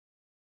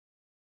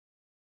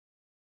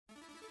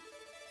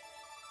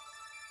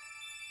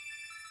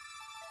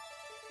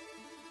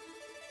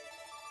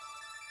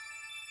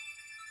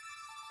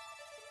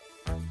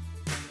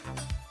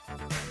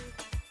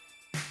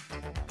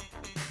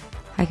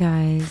Hi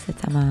guys,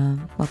 it's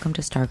Emma. Welcome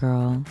to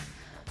Stargirl.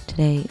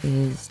 Today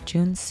is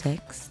June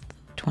 6th,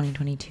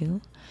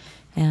 2022,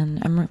 and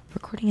I'm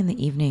recording in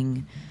the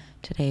evening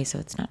today, so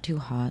it's not too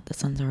hot. The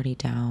sun's already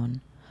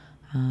down.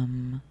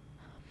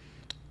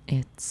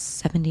 It's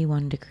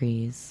 71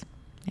 degrees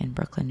in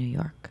Brooklyn, New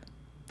York.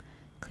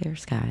 Clear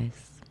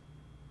skies.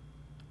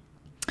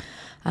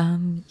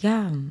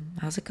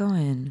 How's it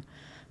going?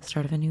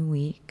 Start of a new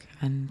week.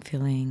 I'm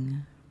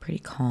feeling pretty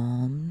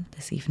calm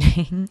this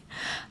evening,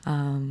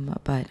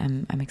 but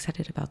I'm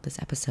excited about this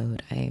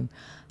episode. I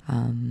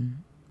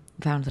found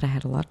that I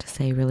had a lot to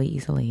say really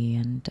easily,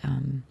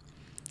 and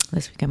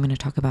this week I'm going to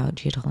talk about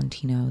Jia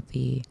Tolentino,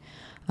 the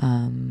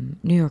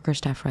New Yorker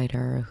staff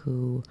writer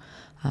who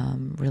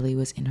really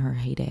was in her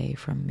heyday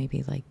from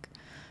maybe like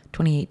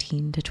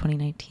 2018 to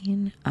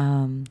 2019.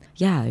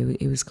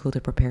 It was cool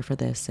to prepare for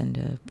this and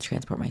to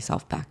transport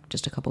myself back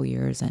just a couple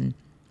years and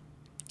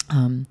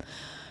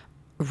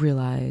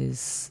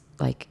realize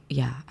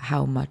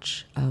how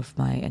much of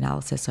my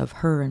analysis of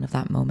her and of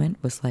that moment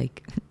was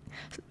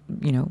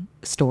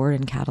stored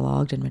and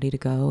cataloged and ready to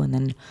go, and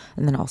then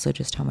also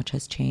just how much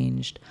has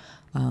changed,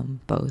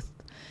 both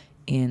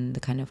in the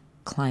kind of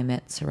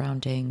climate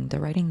surrounding the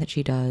writing that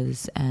she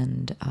does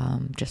and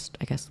just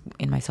I guess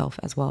in myself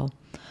as well.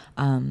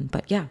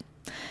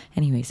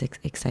 Anyways,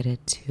 excited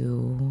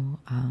to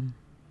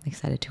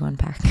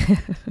unpack.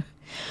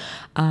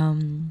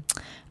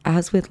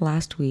 As with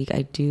last week,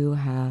 I do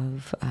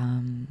have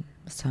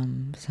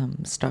some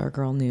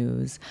Stargirl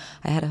news.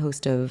 I had a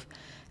host of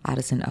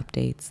Addison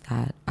updates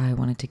that I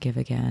wanted to give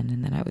again,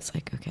 and then I was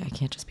like, okay, I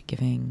can't just be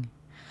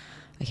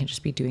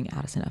doing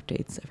Addison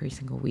updates every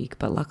single week.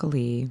 But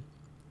luckily,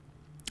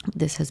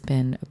 this has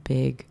been a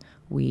big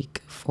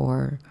week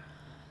for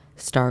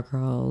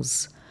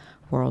Stargirls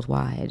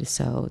worldwide,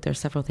 so there's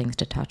several things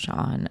to touch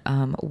on.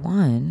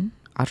 One,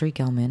 Audrey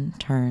Gelman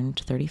turned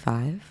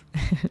 35.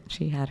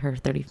 She had her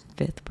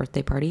 35th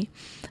birthday party.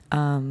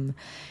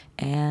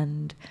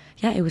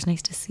 It was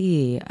nice to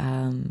see.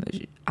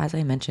 As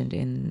I mentioned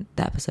in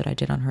the episode I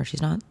did on her,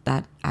 she's not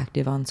that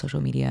active on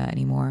social media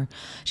anymore.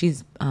 She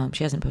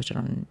hasn't posted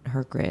on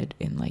her grid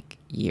in like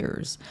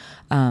years.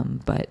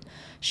 But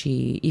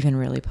she even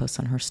really posts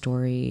on her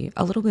story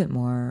a little bit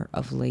more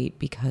of late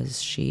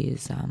because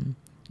she's,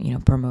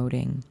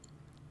 promoting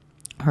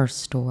her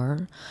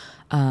store.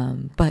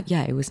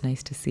 It was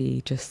nice to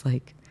see just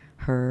like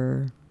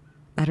her,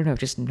 I don't know,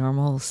 just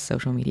normal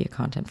social media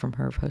content from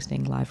her,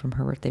 posting live from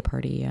her birthday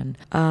party.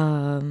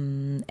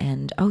 Audrey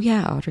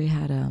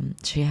had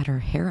she had her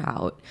hair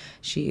out.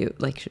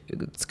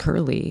 It's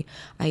curly.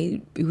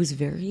 It was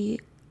very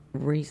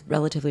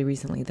relatively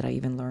recently that I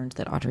even learned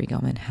that Audrey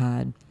Gelman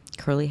had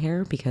curly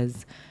hair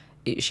because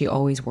she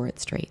always wore it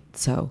straight.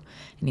 So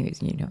anyways,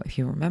 if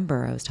you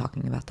remember, I was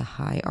talking about the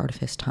high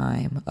artifice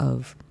time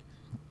of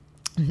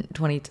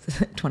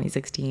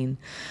 2016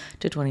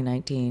 to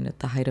 2019 at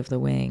the height of the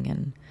wing,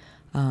 and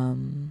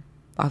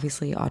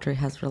obviously Audrey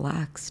has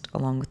relaxed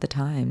along with the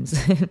times,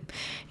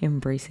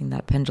 embracing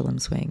that pendulum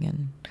swing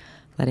and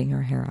letting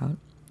her hair out.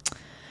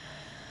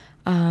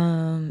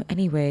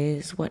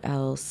 Anyways, what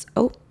else?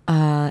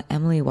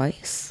 Emily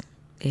Weiss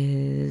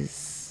is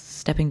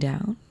stepping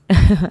down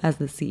as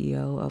the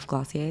CEO of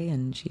Glossier,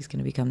 and she's going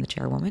to become the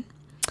chairwoman.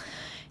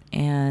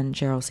 And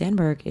Sheryl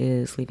Sandberg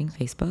is leaving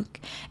Facebook.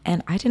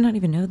 And I did not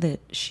even know that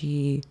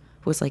she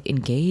was like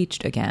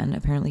engaged again,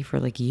 apparently for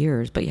like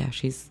years. But yeah,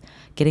 she's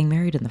getting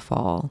married in the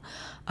fall.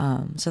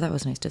 So that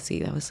was nice to see.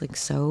 That was like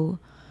so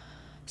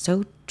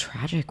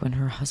tragic when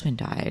her husband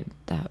died.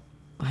 That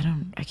I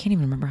can't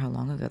even remember how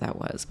long ago that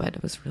was, but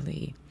it was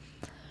really,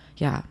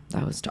 that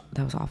was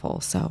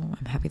awful. So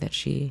I'm happy that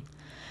she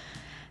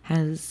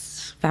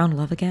has found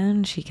love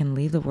again. She can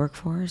leave the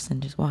workforce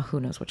and just, who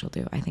knows what she'll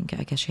do. I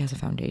guess she has a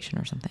foundation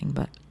or something,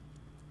 but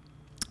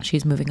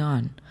she's moving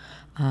on,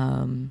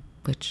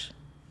 which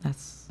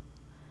that's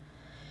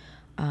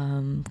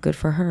good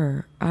for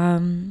her.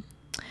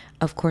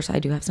 Of course, I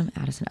do have some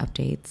Addison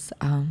updates.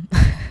 I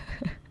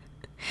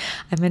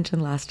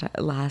mentioned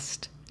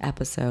last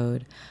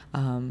episode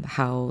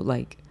how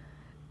like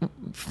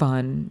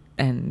fun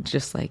and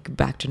just like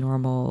back to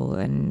normal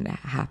and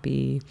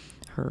happy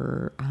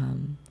her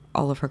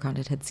all of her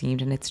content had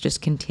seemed, and it's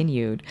just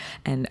continued.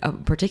 And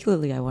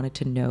particularly I wanted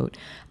to note,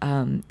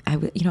 I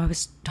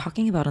was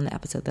talking about on the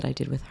episode that I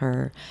did with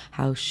her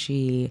how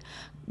she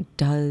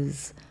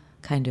does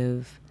kind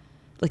of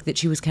like that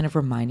she was kind of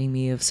reminding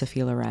me of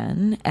Sophia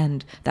Loren,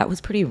 and that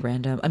was pretty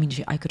random. I mean,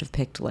 I could have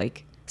picked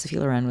like Sophia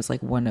Loren was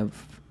like one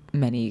of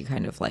many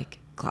kind of like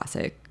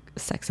classic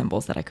sex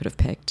symbols that I could have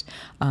picked,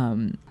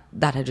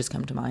 that had just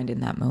come to mind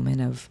in that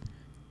moment of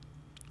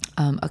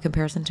a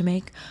comparison to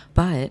make.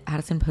 But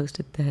Addison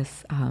posted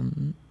this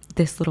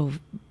little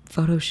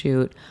photo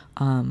shoot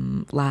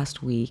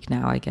last week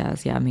now, I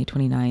guess, May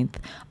 29th,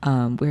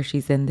 where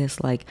she's in this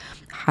like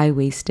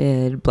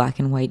high-waisted black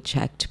and white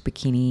checked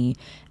bikini,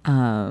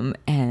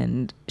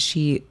 and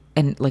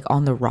like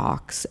on the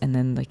rocks and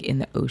then like in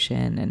the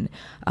ocean,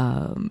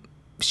 and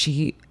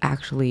she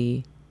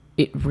actually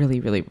it really,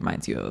 really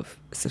reminds you of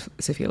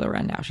Sophia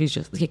Loren now. She's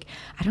just like,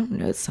 I don't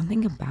know,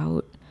 something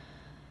about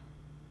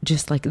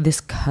just like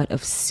this cut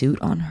of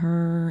suit on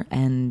her,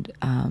 and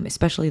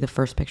especially the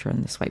first picture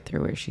in the swipe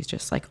through where she's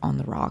just like on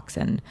the rocks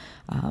and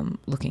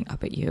looking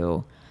up at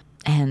you.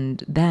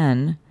 And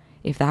then,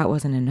 if that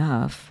wasn't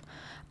enough,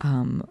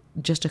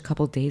 just a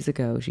couple days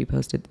ago she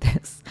posted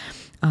this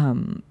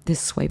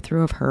swipe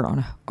through of her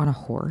on a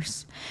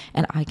horse,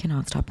 and I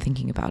cannot stop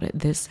thinking about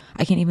it.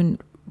 I can't even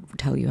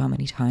tell you how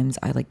many times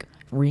I like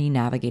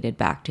re-navigated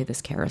back to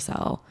this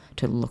carousel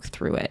to look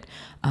through it.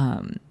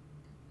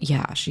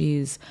 Yeah,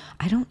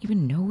 I don't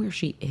even know where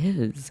she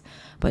is,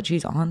 but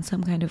she's on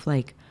some kind of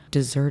like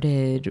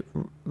deserted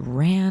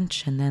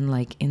ranch, and then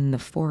like in the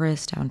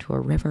forest down to a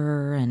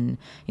river, and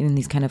in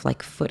these kind of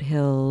like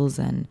foothills,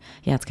 and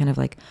yeah, it's kind of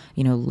like,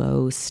 you know,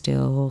 low,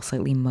 still,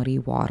 slightly muddy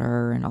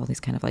water, and all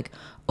these kind of like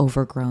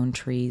overgrown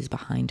trees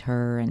behind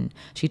her, and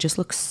she just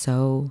looks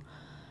so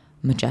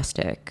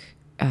majestic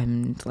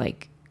and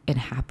like and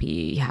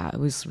happy. Yeah, it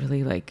was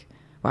really like,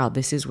 wow,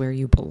 this is where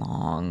you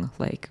belong.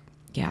 Like,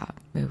 yeah,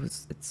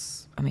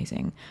 it's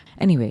amazing.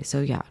 Anyway, so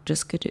yeah,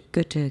 just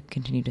good to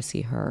continue to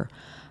see her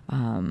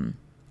on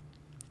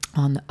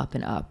the up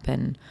and up.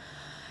 And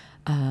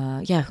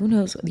yeah, who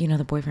knows, you know,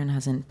 Omer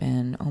hasn't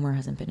been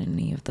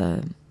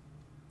in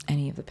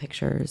any of the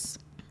pictures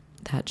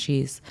that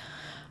she's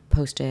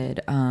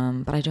posted,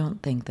 but I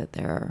don't think that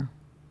they're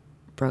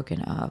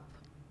broken up.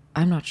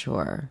 I'm not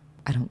sure.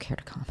 I don't care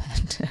to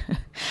comment.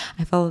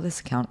 I follow this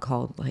account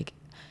called like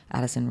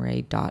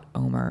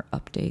addisonrae.omer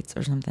updates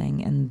or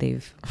something, and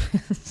they've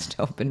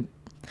still been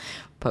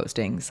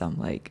posting some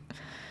like,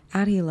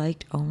 Addie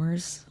liked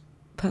Omer's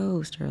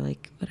post or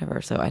like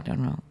whatever. So I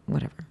don't know,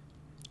 whatever.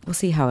 We'll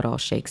see how it all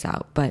shakes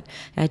out. But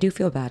I do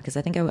feel bad because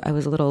I think I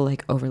was a little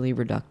like overly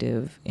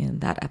reductive in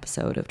that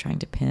episode of trying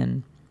to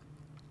pin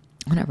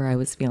whenever I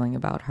was feeling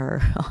about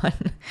her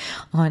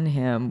on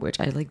him,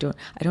 which I like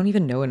I don't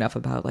even know enough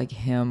about like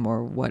him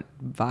or what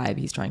vibe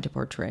he's trying to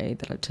portray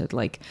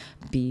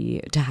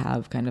to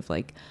have kind of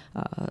like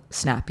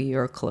snappy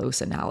or close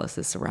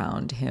analysis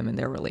around him and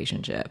their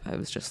relationship. I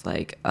was just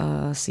like,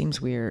 seems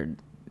weird.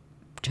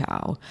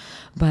 Ciao.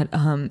 But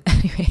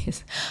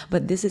anyways,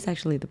 but this is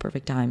actually the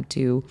perfect time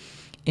to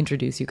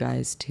introduce you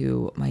guys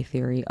to my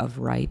theory of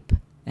ripe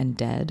and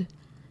dead.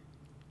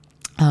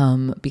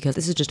 Because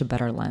this is just a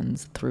better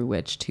lens through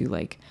which to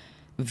like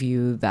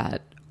view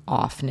that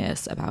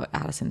offness about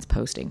Addison's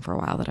posting for a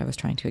while that I was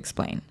trying to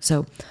explain.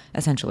 So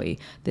essentially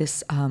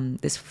this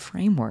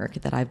framework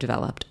that I've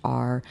developed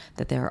are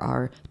that there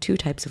are two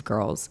types of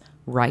girls,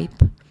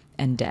 ripe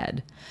and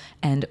dead,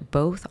 and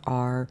both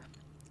are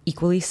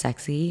equally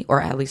sexy,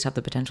 or at least have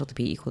the potential to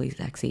be equally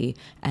sexy.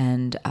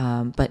 And,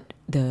 but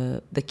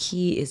the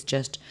key is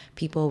just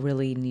people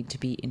really need to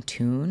be in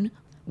tune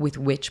with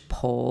which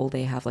pole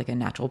they have like a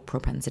natural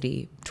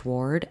propensity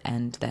toward,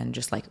 and then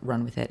just like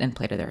run with it and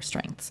play to their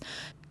strengths.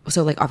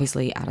 So like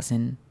obviously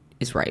Addison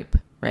is ripe,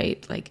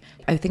 right? Like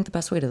I think the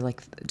best way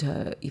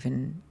to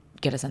even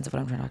get a sense of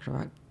what I'm trying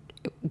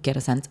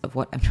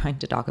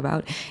to talk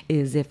about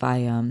is if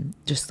I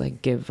just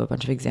like give a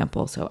bunch of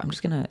examples. So I'm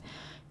just gonna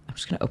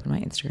open my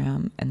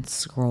Instagram and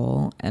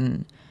scroll,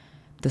 and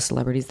the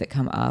celebrities that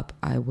come up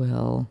I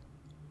will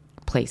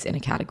place in a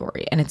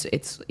category, and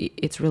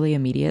it's really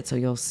immediate, so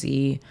you'll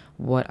see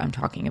what I'm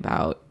talking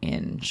about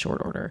in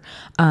short order.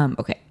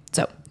 Okay,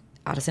 so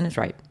Addison is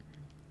ripe,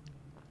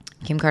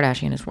 Kim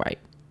Kardashian is ripe,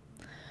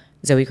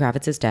 Zoe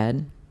Kravitz is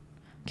dead,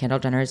 Kendall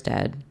Jenner is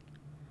dead,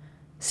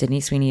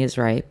 Sydney Sweeney is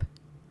ripe,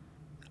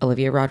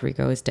 Olivia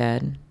Rodrigo is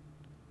dead,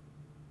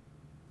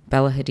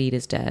 Bella Hadid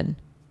is dead,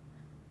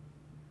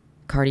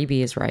 Cardi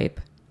B is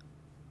ripe,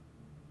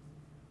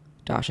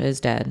 Dasha is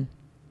dead,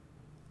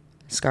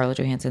 Scarlett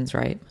Johansson's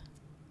ripe,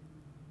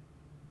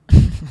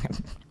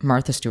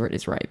 Martha Stewart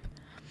is ripe.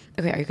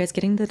 Okay, are you guys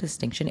getting the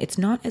distinction? It's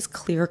not as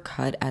clear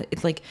cut.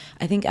 It's like,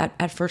 I think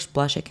at first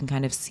blush it can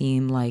kind of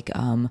seem like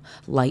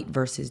light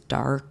versus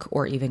dark,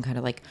 or even kind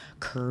of like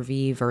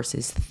curvy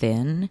versus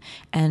thin.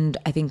 And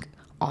I think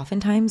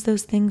oftentimes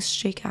those things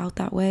shake out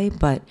that way,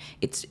 but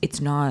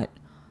it's not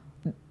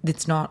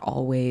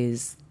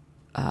always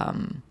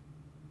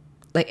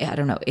like, I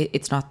don't know,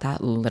 it's not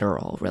that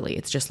literal, really.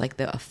 It's just like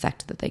the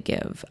effect that they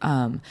give.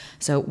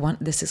 So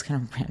this is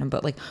kind of random,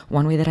 but like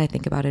one way that I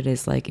think about it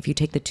is like, if you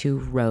take the two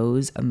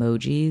rose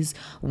emojis,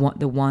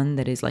 the one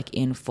that is like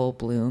in full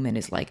bloom and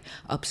is like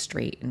up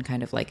straight and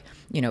kind of like,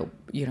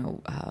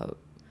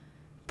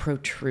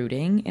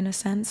 protruding in a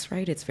sense,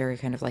 right? It's very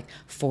kind of like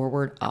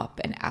forward, up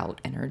and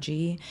out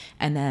energy.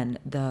 And then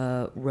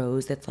the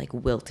rose that's like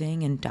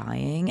wilting and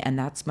dying, and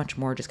that's much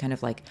more just kind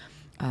of like,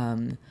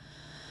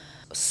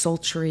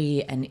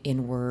 sultry and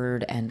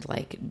inward and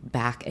like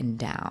back and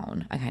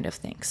down, I kind of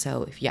think.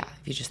 So if you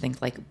just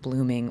think like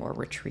blooming or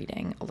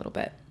retreating a little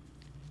bit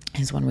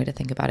is one way to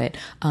think about it.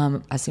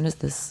 As soon as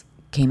this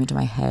came into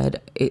my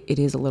head, it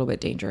is a little bit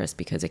dangerous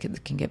because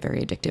it can get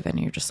very addictive, and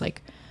you just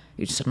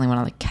suddenly want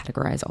to like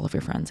categorize all of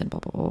your friends and blah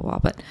blah blah blah.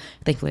 But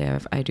thankfully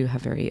I do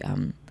have very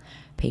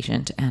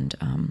patient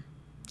and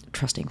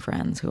trusting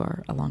friends who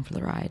are along for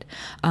the ride.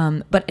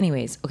 But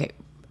anyways, okay,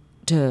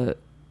 the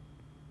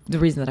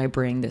reason that I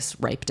bring this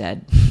ripe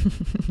dead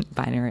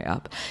binary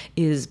up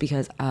is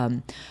because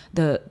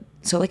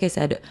so like I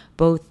said,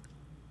 both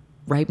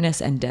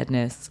ripeness and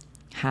deadness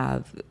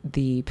have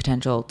the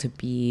potential to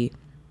be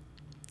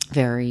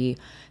very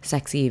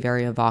sexy,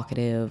 very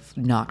evocative,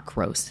 not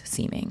gross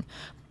seeming.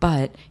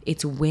 But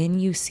it's when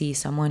you see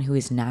someone who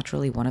is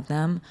naturally one of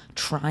them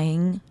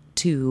trying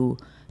to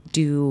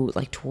do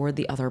like toward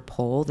the other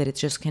pole that it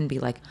just can be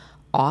like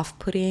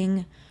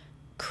off-putting,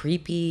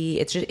 creepy.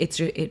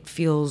 It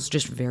feels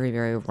just very,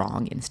 very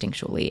wrong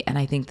instinctually. And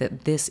I think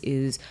that this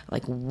is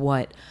like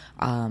what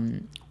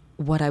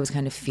I was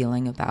kind of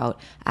feeling about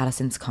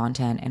Addison's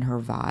content and her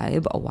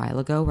vibe a while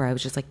ago, where I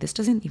was just like, this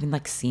doesn't even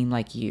like seem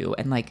like you.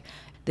 And like,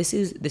 this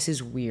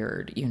is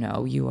weird. You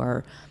know, you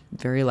are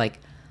very like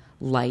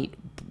light,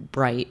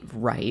 bright,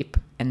 ripe,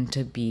 and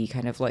to be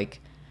kind of like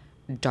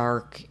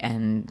dark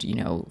and, you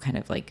know, kind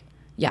of like,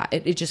 yeah,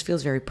 it just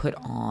feels very put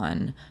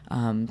on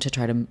to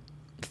try to,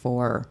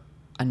 for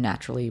a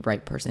naturally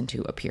ripe person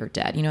to appear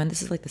dead, you know. And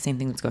this is like the same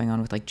thing that's going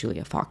on with like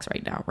Julia Fox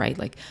right now, right?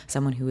 Like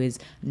someone who is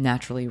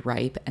naturally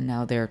ripe and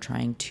now they're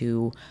trying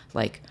to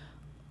like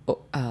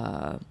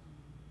they're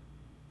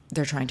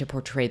trying to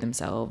portray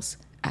themselves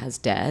as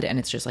dead, and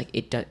it's just like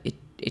it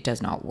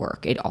does not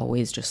work. It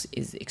always just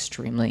is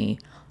extremely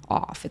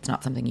off. It's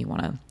not something you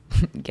want to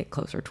get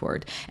closer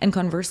toward. And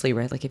conversely,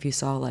 right, like if you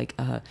saw like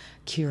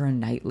Keira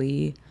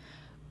Knightley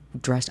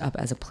dressed up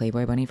as a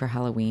Playboy bunny for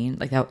Halloween,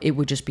 like that, it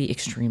would just be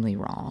extremely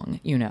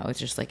wrong, you know. It's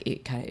just like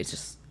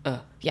it's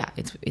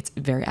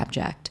very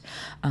abject.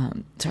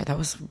 Sorry, that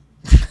was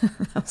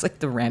that was like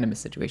the randomest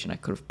situation I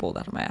could have pulled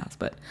out of my ass,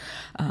 but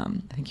I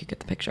think you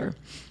get the picture.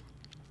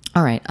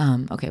 All right.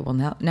 Okay. Well,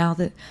 now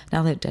that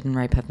Dead and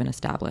Ripe have been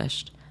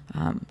established,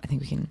 I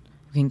think we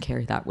can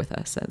carry that with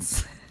us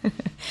as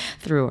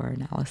through our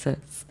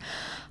analysis.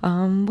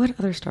 What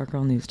other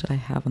Stargirl news did I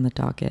have on the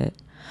docket?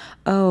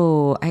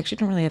 Oh, I actually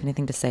don't really have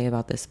anything to say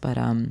about this, but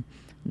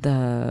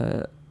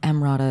the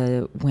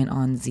Emrata went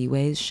on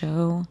Z-Way's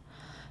show.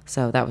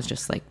 So that was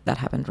just like, that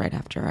happened right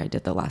after I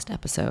did the last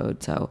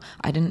episode. So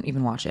I didn't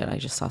even watch it. I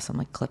just saw some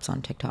like clips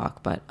on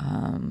TikTok, but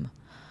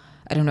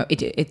I don't know.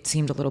 It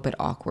seemed a little bit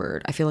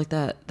awkward. I feel like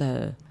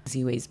the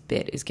Z-Way's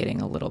bit is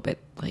getting a little bit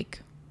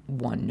like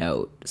one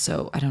note.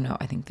 So I don't know.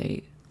 I think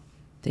they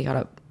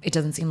gotta, it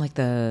doesn't seem like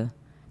they're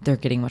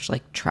getting much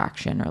like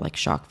traction or like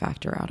shock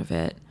factor out of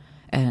it.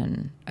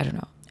 And I don't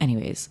know.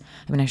 Anyways,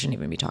 I mean, I shouldn't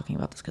even be talking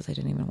about this because I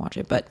didn't even watch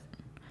it, but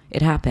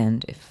it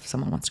happened. If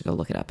someone wants to go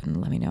look it up and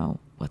let me know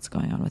what's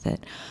going on with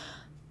it.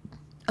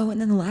 Oh,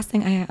 and then the last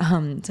thing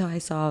so I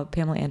saw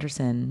Pamela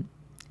Anderson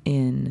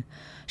in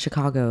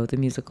Chicago, the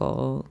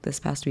musical,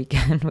 this past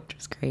weekend, which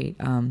was great.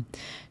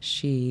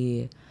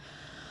 She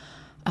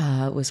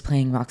was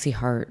playing Roxy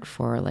Hart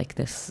for like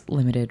this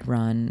limited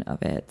run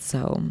of it.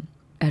 So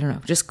I don't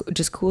know,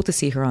 just cool to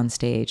see her on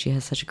stage. She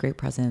has such a great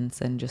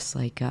presence, and just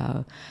like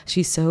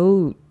she's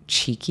so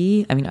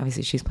cheeky. I mean,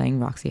 obviously she's playing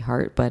Roxy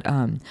Hart, but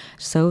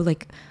so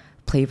like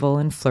playful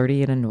and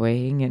flirty and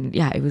annoying. And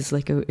yeah, it was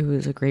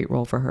a great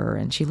role for her,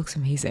 and she looks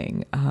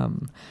amazing.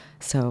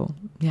 So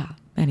yeah.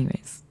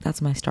 Anyways,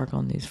 that's my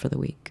Stargirl news for the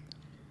week.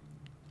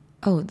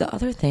 Oh, the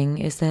other thing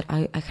is that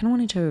I kind of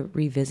wanted to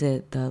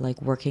revisit the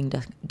like working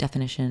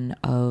definition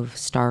of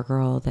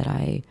Stargirl that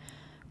I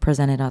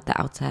presented at the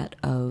outset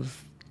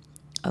of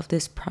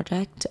this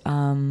project.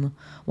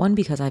 One,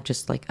 because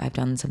I've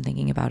done some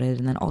thinking about it,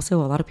 and then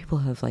also a lot of people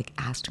have like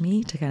asked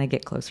me to kind of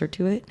get closer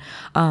to it.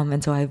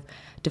 And so I've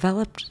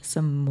developed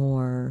some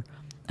more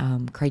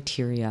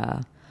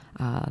criteria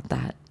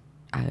that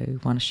I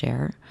want to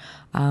share.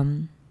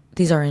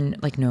 These are in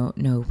like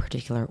no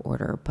particular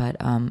order, but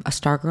a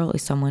Stargirl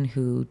is someone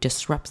who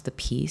disrupts the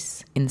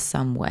peace in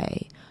some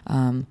way.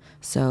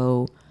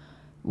 So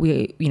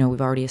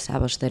we've already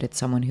established that it's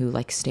someone who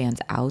like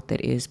stands out, that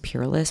is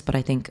peerless, but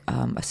I think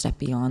a step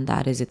beyond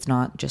that is it's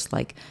not just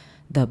like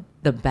the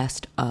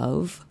best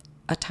of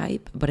a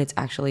type, but it's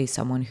actually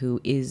someone who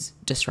is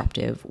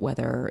disruptive,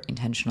 whether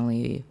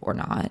intentionally or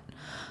not.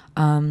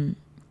 And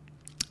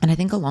I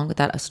think along with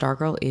that, a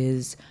Stargirl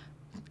is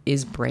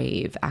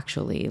brave,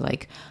 actually,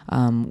 like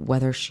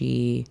whether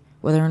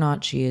or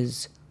not she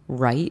is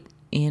right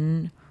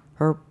in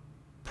her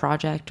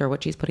project or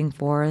what she's putting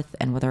forth,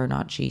 and whether or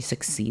not she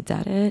succeeds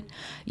at it,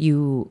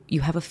 you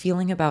have a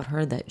feeling about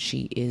her that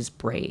she is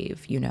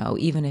brave, you know,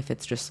 even if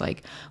it's just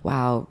like,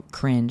 wow,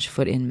 cringe,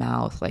 foot in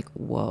mouth, like,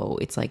 whoa.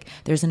 It's like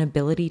there's an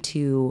ability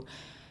to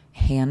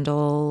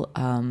handle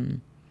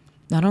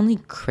not only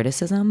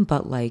criticism,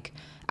 but like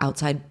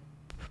outside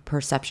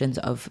perceptions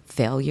of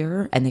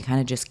failure, and they kind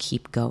of just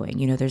keep going.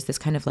 You know, there's this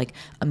kind of like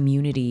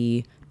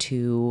immunity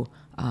to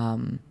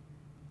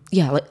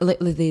yeah, like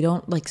they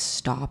don't like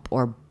stop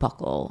or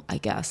buckle, I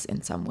guess,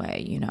 in some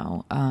way, you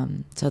know.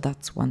 So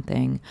that's one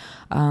thing.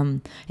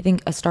 I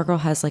think a Stargirl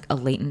has like a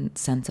latent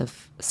sense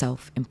of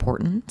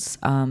self-importance.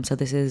 So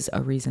this is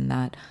a reason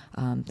that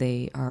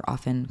they are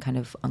often kind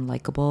of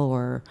unlikable,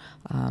 or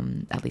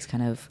at least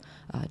kind of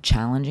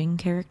challenging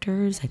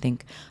characters. I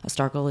think a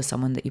Stargirl is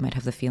someone that you might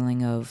have the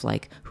feeling of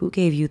like, who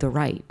gave you the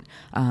right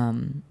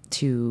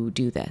to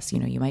do this? You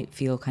know, you might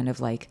feel kind of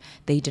like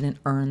they didn't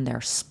earn their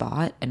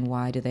spot, and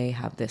why do they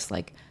have this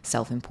like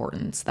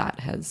self-importance that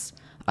has,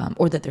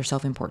 or that their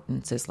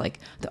self-importance is like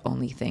the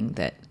only thing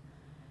that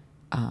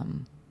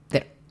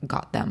that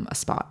got them a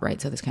spot,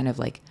 right? So this kind of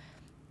like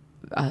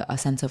a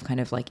sense of kind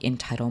of like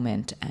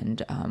entitlement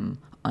and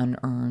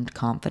unearned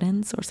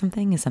confidence or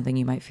something is something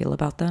you might feel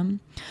about them.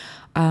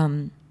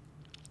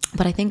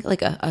 But I think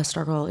like a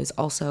Stargirl is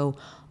also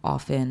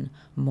often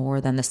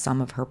more than the sum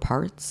of her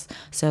parts.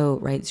 So,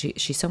 right,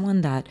 she's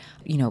someone that,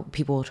 you know,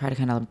 people will try to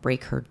kind of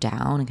break her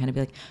down and kind of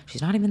be like,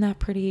 she's not even that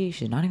pretty,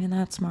 she's not even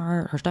that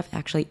smart, her stuff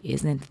actually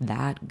isn't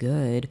that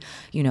good,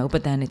 you know,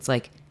 but then it's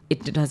like,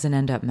 it doesn't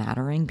end up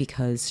mattering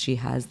because she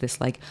has this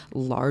like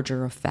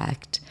larger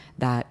effect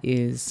that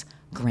is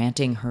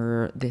granting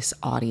her this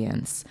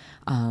audience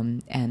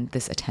and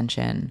this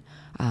attention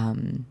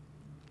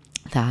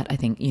that I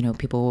think, you know,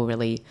 people will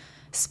really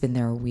spin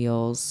their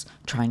wheels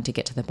trying to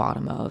get to the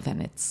bottom of,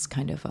 and it's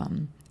kind of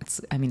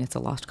it's a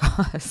lost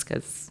cause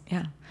because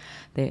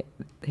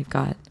they've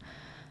got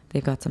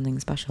something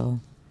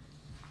special.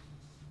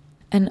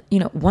 And, you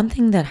know, one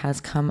thing that has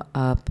come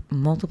up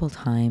multiple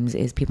times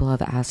is people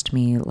have asked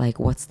me, like,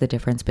 what's the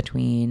difference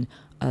between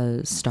a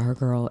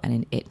Stargirl and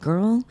an It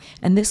Girl?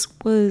 And this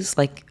was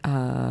like,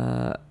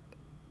 this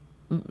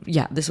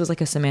was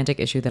like a semantic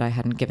issue that I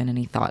hadn't given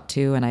any thought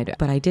to,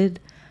 but I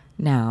did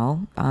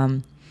now.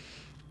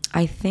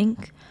 I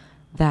think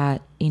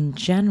that in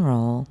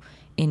general,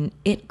 an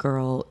It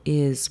Girl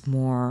is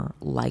more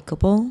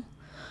likable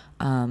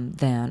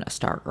than a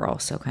Stargirl.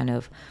 So kind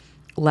of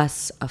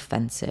less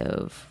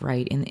offensive,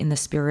 right? In the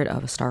spirit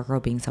of a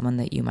Stargirl being someone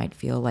that you might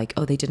feel like,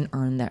 oh, they didn't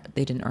earn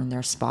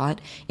their spot.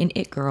 An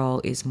It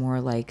Girl is more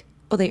like,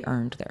 oh, they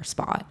earned their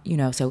spot, you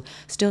know? So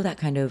still that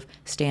kind of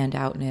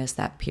standoutness,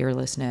 that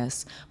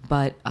peerlessness,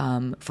 but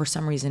for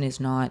some reason is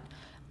not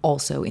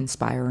also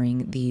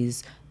inspiring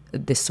this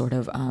sort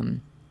of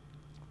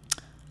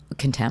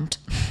contempt.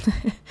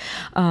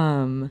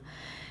 I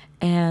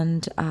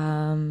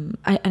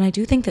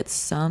do think that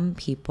some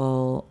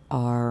people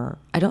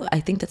I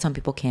think that some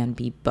people can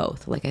be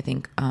both. Like I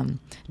think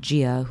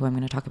Jia, who I'm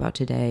going to talk about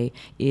today,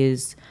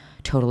 is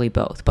totally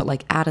both. But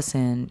like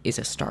Addison is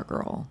a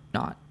Stargirl,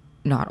 not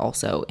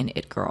also an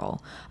It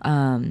Girl.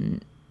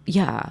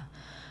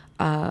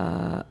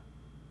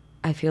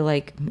 I feel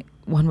like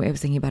one way of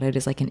thinking about it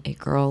is like an It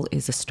Girl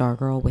is a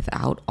Stargirl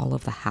without all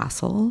of the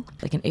hassle.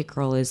 Like an It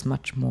Girl is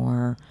much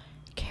more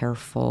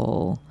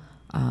careful,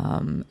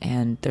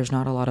 and there's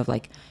not a lot of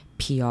like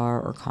PR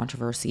or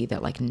controversy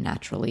that like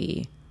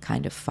naturally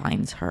kind of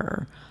finds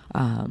her.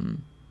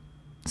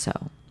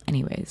 So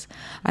anyways,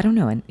 I don't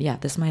know. And yeah,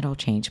 this might all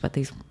change, but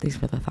these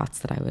were the thoughts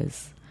that I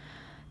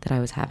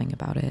was having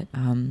about it.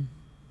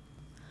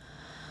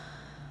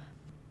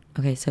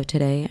 Okay, so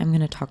today I'm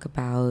going to talk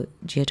about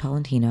Jia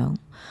Tolentino,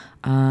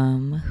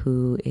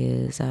 who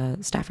is a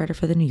staff writer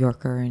for The New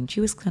Yorker, and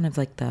she was kind of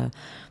like the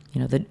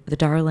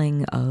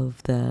darling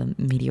of the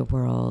media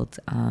world,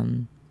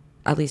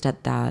 at least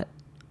at that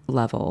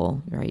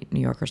level, right?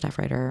 New Yorker staff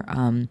writer,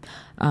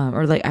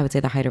 or like I would say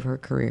the height of her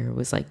career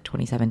was like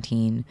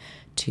 2017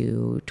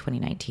 to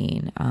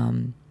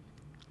 2019.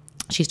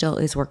 She still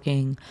is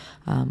working.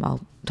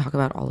 I'll talk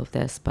about all of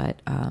this, but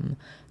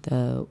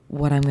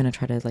what I'm going to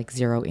try to like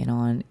zero in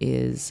on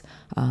is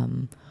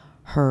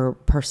her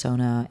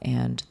persona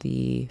and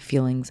the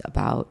feelings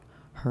about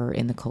her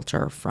in the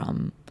culture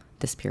from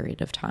this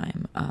period of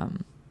time.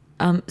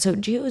 So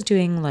Gio was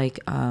doing like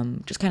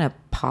just kind of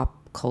pop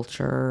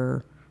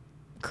culture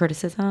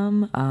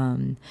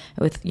criticism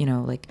with, you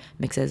know, like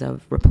mixes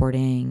of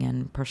reporting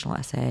and personal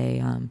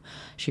essay.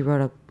 She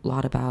wrote a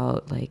lot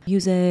about like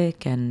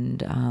music and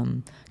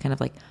kind of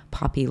like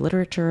poppy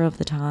literature of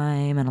the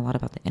time, and a lot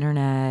about the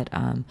internet.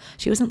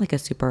 She wasn't like a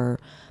super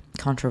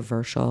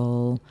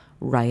controversial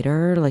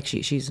writer. Like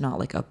she's not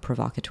like a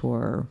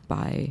provocateur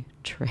by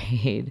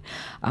trade,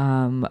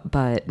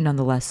 but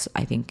nonetheless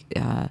I think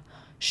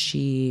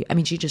she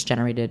just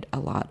generated a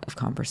lot of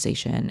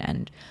conversation,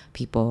 and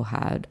people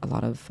had a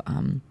lot of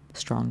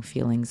strong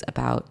feelings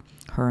about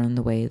her and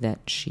the way that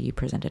she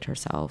presented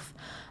herself.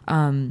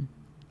 And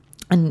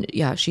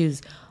yeah,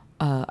 she's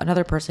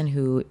another person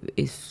who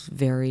is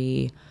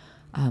very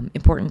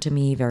important to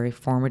me, very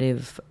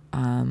formative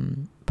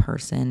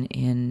person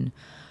in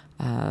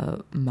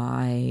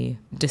my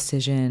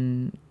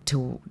decision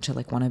to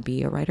like want to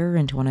be a writer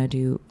and to want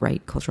to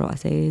write cultural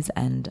essays.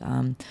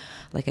 And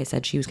like I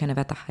said, she was kind of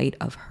at the height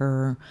of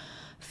her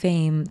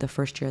fame the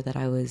first year that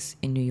I was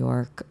in New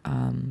York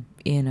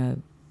in a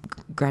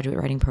graduate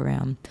writing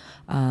program.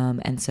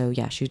 And so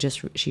yeah,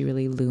 she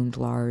really loomed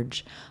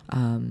large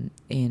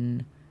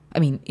in I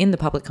mean, in the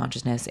public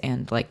consciousness,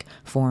 and like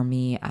for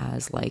me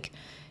as like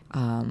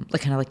kind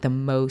of like the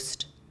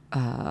most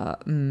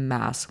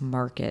mass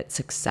market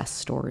success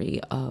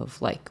story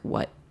of like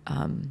what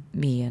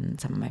me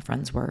and some of my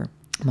friends were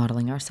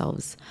modeling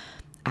ourselves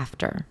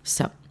after.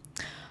 So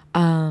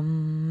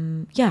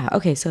mini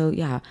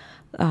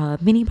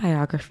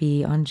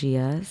biography on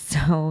Jia.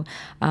 So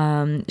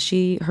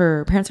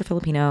her parents are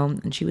Filipino,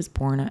 and she was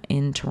born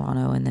in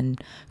Toronto and then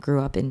grew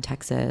up in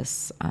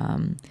Texas,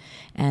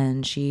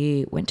 and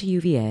she went to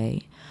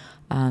UVA,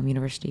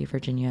 University of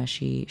Virginia.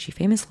 She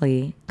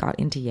famously got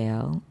into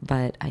Yale,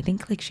 but I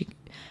think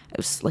it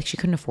was like she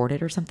couldn't afford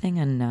it or something,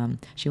 and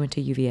she went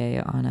to UVA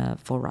on a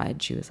full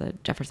ride. She was a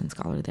Jefferson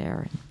Scholar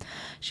there, and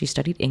she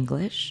studied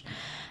English.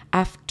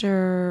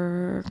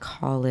 After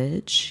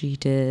college, she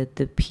did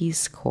the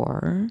Peace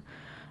Corps,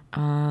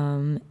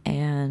 and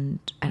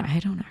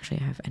I don't actually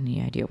have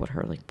any idea what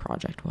her like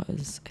project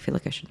was. I feel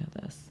like I should know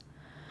this,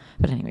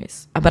 but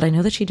anyways, but I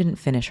know that she didn't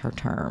finish her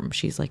term.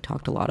 She's like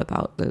talked a lot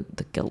about the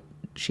guilt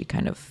she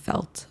kind of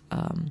felt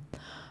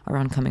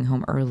around coming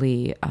home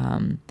early.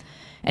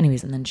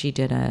 Anyways, and then she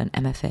did an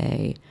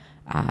MFA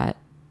at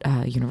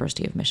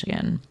University of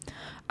Michigan,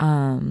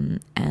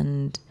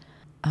 and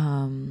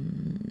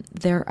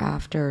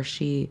thereafter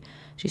she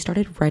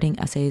started writing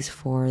essays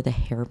for The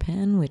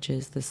Hairpin, which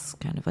is this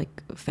kind of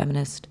like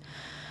feminist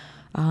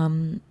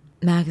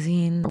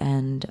magazine,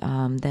 and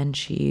then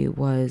she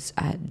was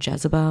at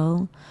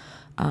Jezebel,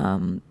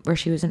 where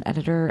she was an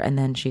editor, and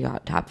then she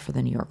got tapped for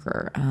The New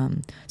Yorker.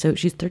 So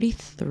she's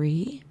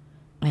 33,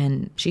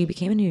 and she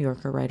became a New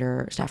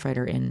Yorker staff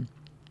writer in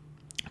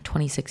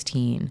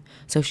 2016.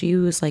 So she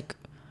was like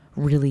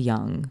really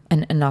young,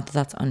 and not that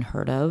that's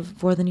unheard of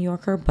for The New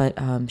Yorker, but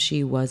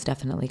she was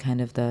definitely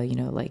kind of the, you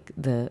know, like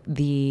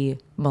the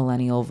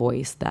millennial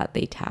voice that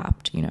they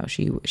tapped. You know,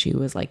 she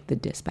was like the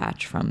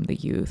dispatch from the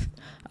youth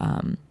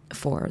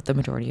for the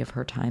majority of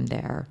her time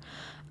there.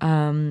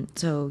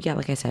 So yeah,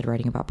 like I said,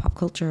 writing about pop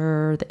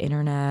culture, the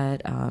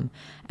internet,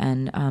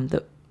 and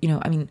the, you know,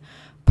 I mean,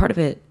 part of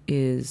it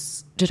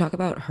is to talk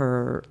about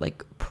her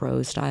like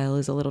prose style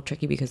is a little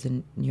tricky because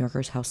the New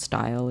Yorker's house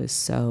style is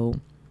so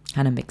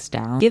kind of mixed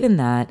down. Given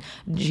that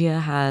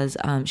Jia has,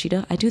 I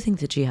do think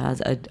that she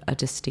has a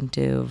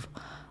distinctive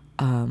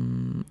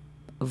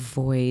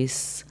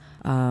voice.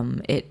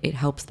 It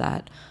helps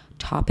that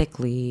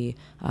topically,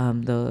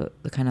 the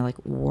kind of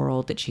like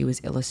world that she was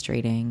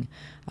illustrating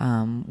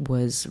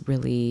was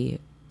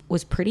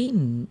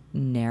pretty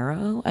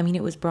narrow. I mean,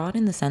 it was broad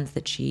in the sense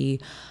that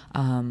she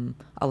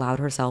allowed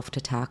herself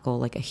to tackle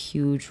like a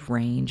huge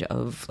range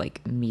of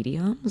like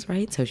mediums,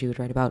 right? So she would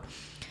write about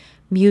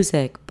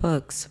music,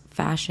 books,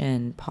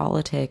 fashion,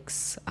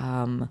 politics,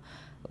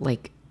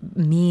 like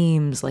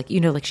memes, like,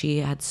 you know, like she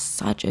had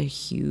such a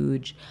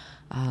huge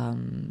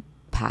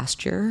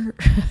pasture.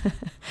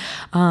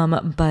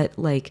 But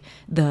like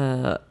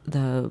the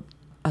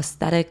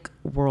aesthetic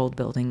world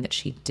building that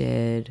she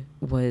did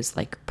was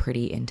like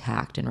pretty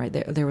intact, and right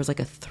there was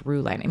like a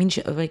through line. I mean,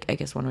 she, like, I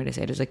guess one way to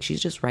say it is like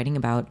she's just writing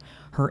about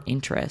her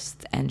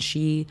interests, and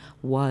she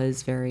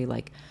was very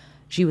like,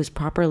 she was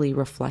properly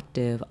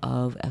reflective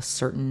of a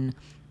certain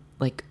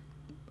like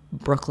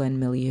Brooklyn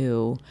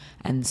milieu,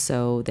 and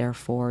so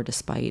therefore,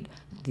 despite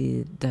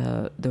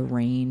the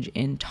range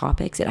in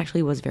topics, it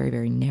actually was very,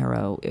 very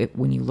narrow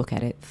when you look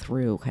at it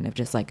through kind of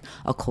just like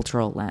a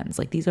cultural lens.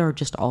 Like, these are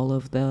just all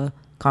of the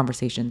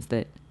conversations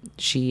that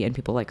she and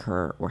people like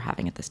her were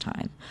having at this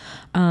time.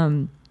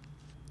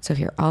 So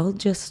here, I'll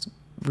just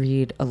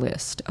read a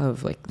list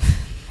of like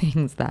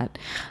things that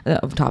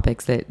of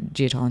topics that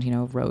Jia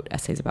Tolentino wrote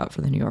essays about for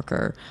The New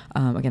Yorker.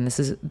 Again, this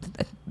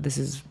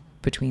is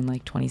between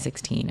like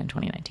 2016 and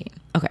 2019.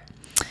 Okay.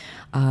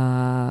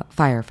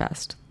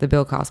 Firefest, the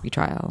Bill Cosby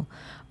trial,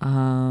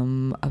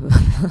 the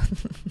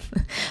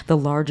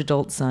large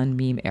adult son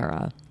meme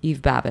era,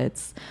 Eve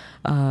Babbitt's,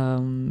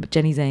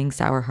 Jenny Zhang's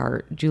Sour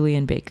Heart,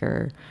 Julian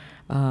Baker,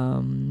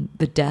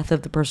 the death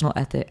of the personal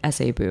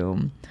essay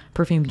boom,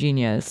 Perfume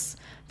Genius,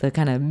 the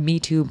kind of Me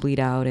Too bleed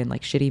out and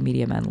like shitty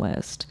media men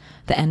list,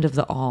 the end of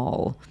the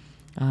all,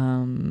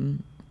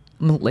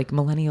 like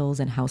millennials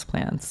and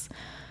houseplants,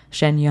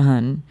 Shen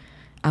Yun,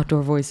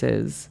 outdoor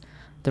voices,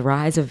 the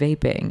rise of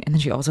vaping, and then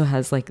she also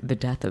has like the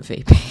death of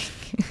vaping.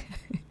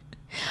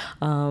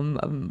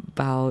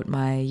 About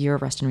my year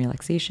of rest and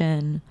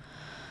relaxation,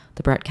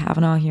 the Brett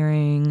Kavanaugh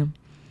hearing,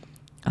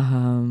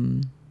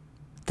 the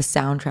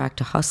soundtrack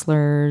to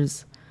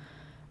Hustlers,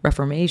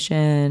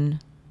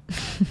 Reformation.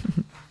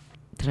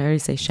 Did I already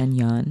say Shen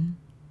Yun?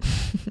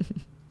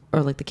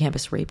 Or like the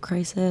campus rape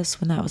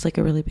crisis, when that was like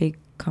a really big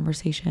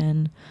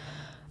conversation.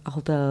 All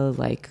the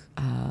like,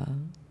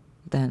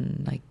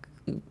 then like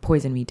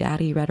Poison Me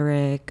Daddy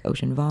rhetoric,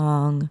 Ocean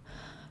Vuong,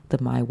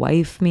 the My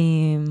Wife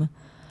meme,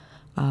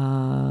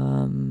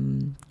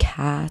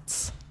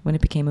 Cats, when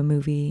it became a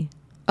movie.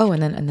 Oh,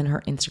 and then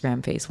her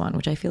Instagram face one,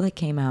 which I feel like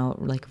came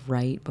out like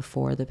right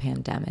before the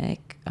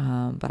pandemic.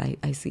 But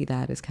I see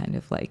that as kind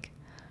of like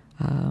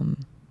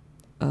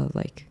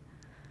like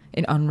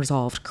an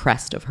unresolved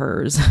crest of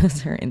hers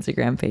as her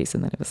Instagram face,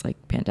 and then it was like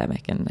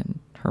pandemic, and then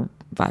her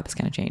vibe has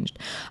kind of changed.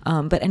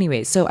 But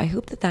anyway, so I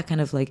hope that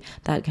kind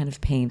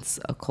of paints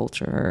a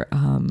culture.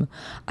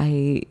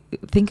 I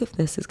think of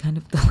this as kind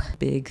of the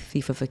big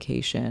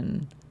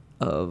thiefification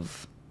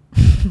of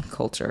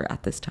culture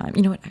at this time.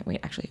 You know what? Wait,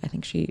 actually, I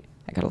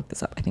gotta look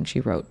this up. I think she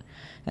wrote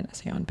an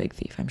essay on Big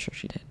Thief. I'm sure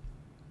she did.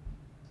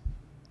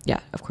 Yeah,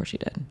 of course she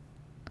did.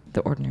 The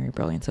Ordinary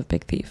Brilliance of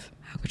Big Thief.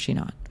 How could she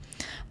not?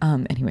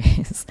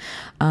 Anyways,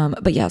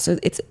 but yeah, so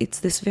it's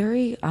this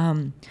very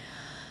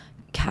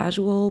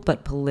casual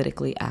but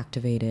politically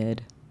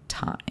activated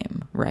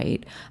time,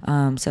 right?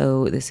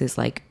 So this is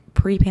like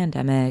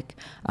pre-pandemic.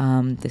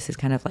 This is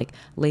kind of like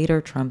later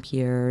Trump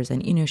years,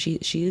 and you know,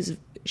 she's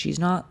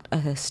not a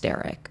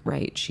hysteric,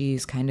 right?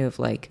 She's kind of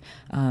like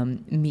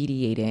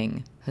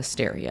mediating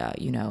hysteria,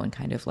 you know, and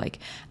kind of like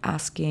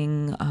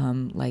asking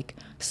like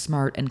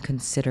smart and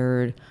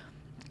considered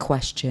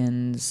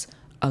questions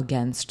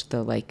against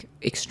the like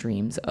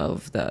extremes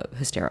of the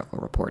hysterical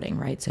reporting,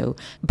 right? So,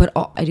 but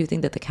I do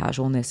think that the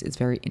casualness is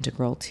very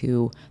integral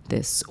to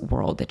this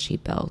world that she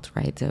built,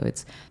 right? So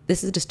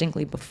this is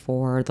distinctly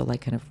before the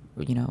like kind of,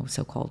 you know,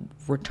 so-called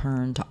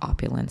return to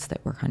opulence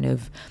that we're kind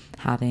of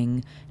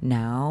having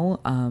now.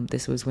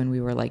 This was when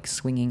we were like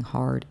swinging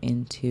hard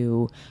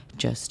into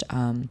just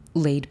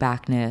laid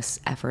backness,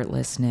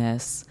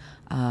 effortlessness,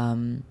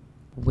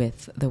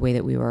 with the way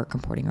that we were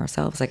comporting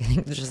ourselves. Like, I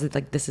think it's just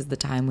like this is the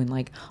time when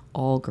like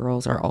all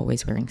girls are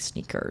always wearing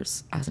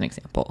sneakers, as an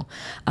example.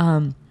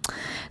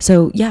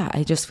 So yeah,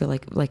 I just feel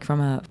like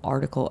from a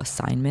article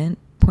assignment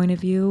point of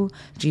view,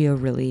 Jia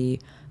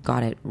really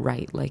got it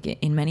right. Like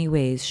in many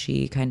ways,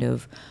 she kind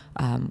of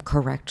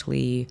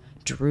correctly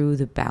drew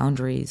the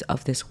boundaries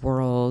of this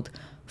world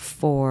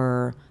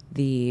for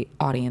the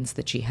audience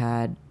that she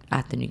had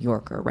at the New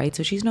Yorker, right?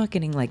 So she's not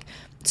getting like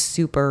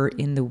super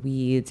in the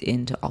weeds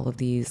into all of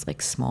these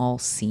like small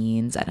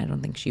scenes, and I don't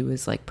think she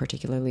was like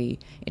particularly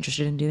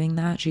interested in doing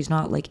that. She's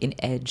not like an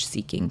edge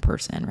seeking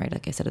person, right?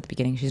 Like I said at the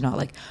beginning, she's not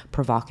like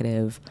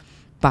provocative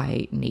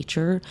by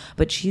nature,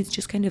 but she's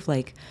just kind of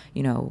like,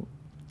 you know,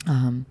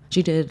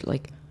 she did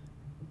like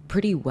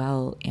pretty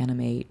well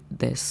animate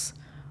this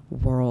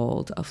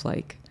world of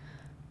like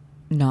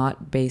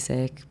not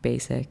basic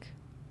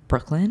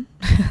Brooklyn.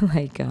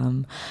 Like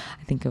I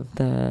think of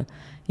the,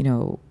 you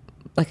know,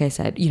 like I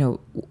said, you know,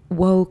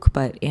 woke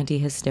but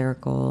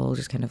anti-hysterical,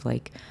 just kind of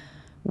like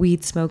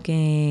weed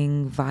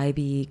smoking,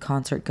 vibey,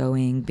 concert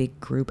going, big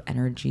group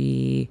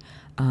energy,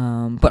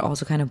 but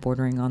also kind of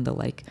bordering on the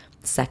like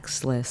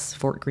sexless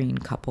Fort Greene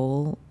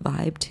couple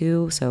vibe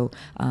too. So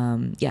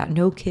yeah,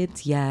 no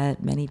kids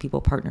yet, many people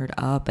partnered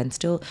up, and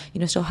still, you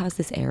know, still has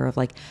this air of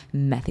like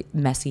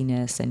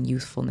messiness and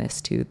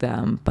youthfulness to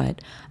them,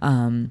 but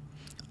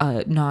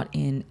not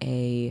in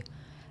a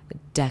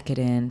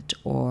decadent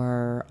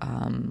or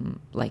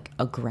like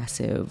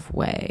aggressive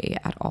way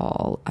at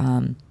all.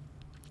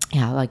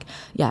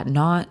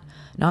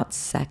 Not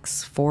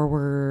sex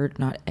forward,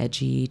 not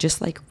edgy,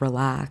 just like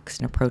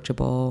relaxed and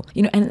approachable,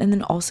 you know, and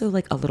then also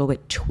like a little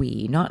bit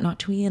twee, not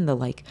twee in the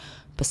like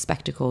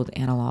bespectacled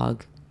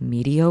analog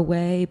media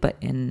way, but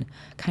in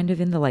kind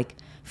of in the like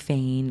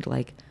feigned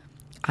like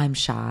I'm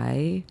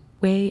shy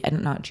way.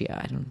 And not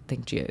Jia. I don't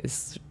think Jia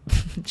is,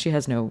 she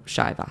has no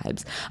shy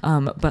vibes.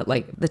 But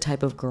like the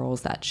type of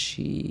girls that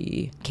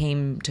she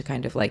came to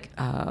kind of like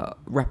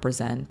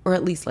represent, or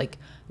at least like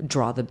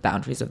draw the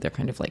boundaries of their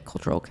kind of like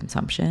cultural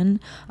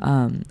consumption.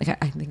 Like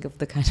I think of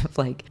the kind of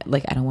like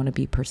I don't want to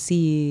be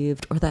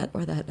perceived, or that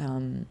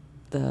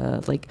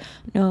the like,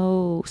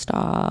 no,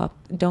 stop,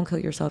 don't kill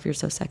yourself, you're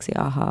so sexy,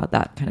 aha,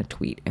 that kind of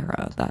tweet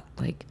era, that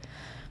like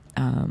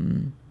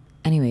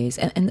anyways,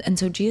 and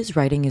so Gia's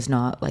writing is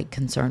not like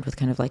concerned with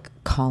kind of like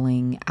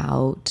calling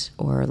out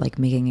or like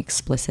making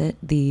explicit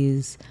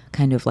these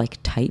kind of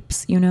like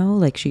types, you know,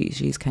 like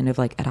she's kind of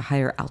like at a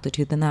higher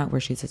altitude than that,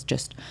 where she's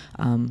just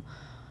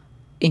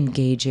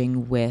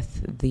engaging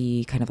with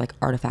the kind of like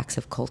artifacts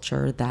of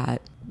culture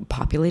that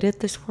populated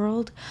this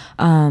world.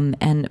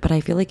 But I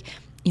feel like,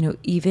 you know,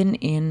 even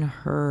in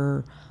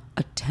her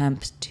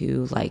attempt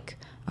to like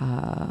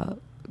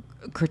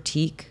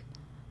critique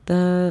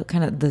the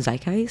kind of the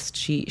zeitgeist,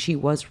 she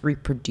was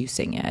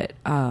reproducing it,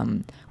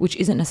 which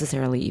isn't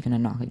necessarily even a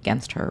knock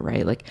against her,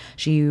 right? Like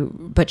she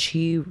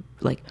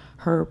like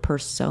her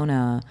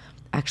persona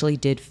actually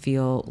did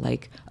feel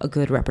like a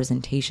good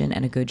representation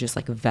and a good just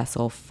like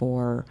vessel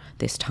for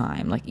this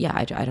time. Like, yeah,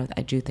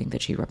 I do think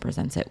that she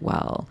represents it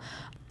well.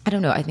 I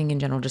don't know. I think in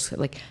general, just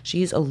like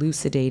she's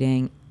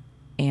elucidating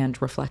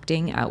and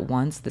reflecting at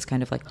once this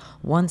kind of like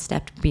one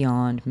step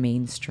beyond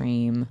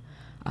mainstream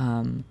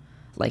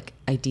like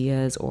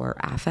ideas or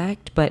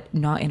affect, but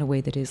not in a way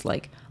that is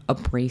like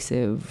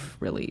abrasive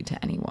really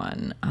to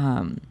anyone.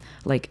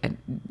 Like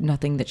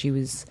nothing that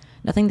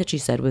she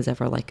said was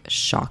ever like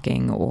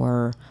shocking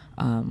or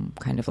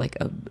kind of like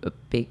a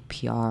big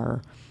PR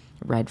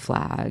red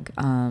flag.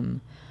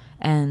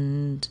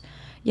 And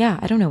yeah,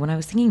 I don't know, when I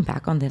was thinking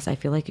back on this, I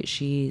feel like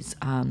she's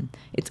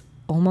it's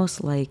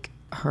almost like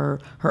her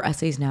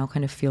essays now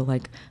kind of feel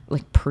like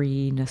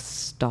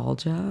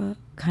pre-nostalgia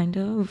kind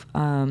of,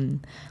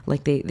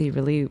 like they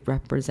really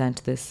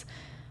represent this.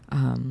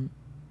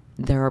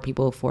 There are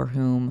people for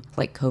whom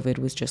like COVID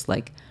was just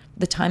like,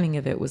 the timing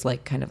of it was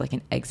like kind of like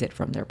an exit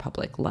from their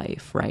public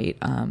life, right?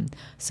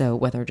 So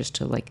whether just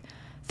to like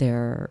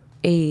their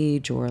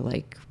age or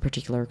like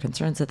particular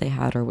concerns that they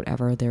had or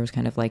whatever, there was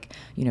kind of like,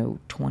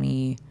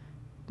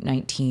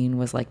 2019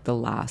 was like the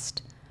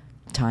last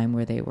time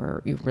where they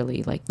were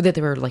really like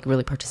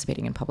really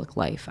participating in public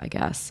life, I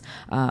guess.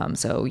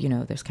 So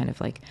there's kind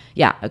of like,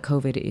 a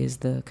COVID is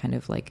the kind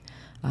of like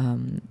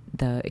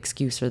the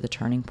excuse or the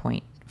turning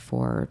point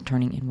for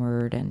turning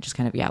inward and just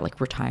kind of like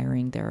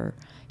retiring their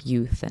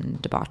youth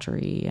and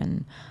debauchery.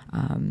 And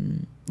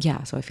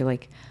so I feel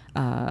like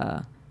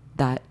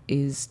that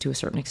is to a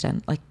certain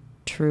extent like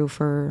true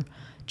for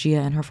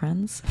Jia and her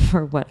friends,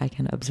 for what I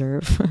can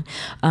observe.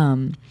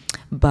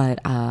 But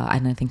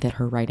and I think that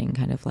her writing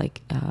kind of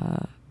like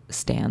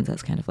stands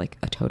as kind of like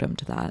a totem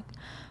to that,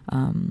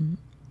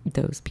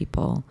 those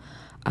people.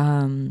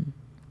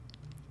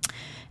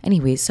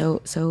 Anyway,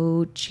 so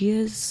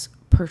Jia's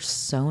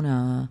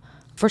persona,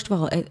 first of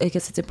all, I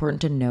guess it's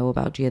important to know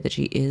about Jia that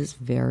she is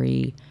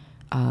very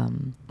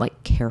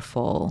like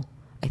careful,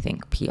 I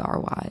think, PR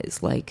wise.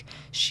 Like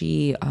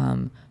she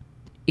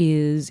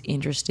is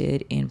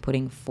interested in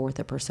putting forth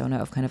a persona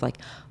of kind of like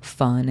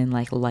fun and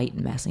like light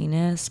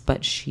messiness,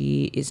 but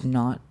she is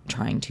not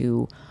trying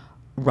to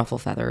ruffle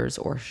feathers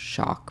or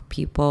shock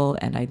people.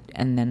 And I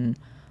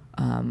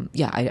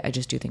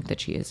just do think that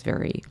she is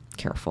very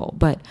careful.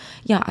 But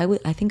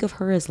I think of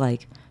her as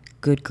like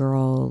good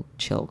girl,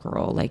 chill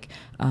girl. Like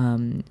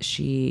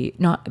she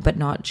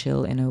not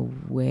chill in a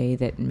way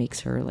that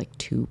makes her like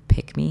too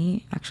pick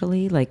me,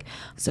 actually. Like,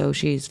 so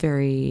she's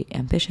very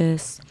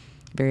ambitious,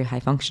 very high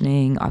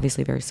functioning,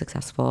 obviously very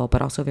successful,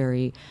 but also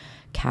very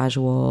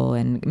casual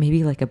and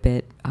maybe like a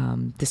bit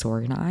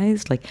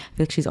disorganized. Like I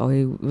feel like she's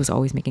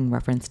always making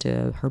reference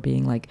to her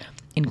being like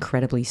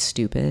incredibly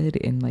stupid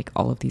in like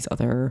all of these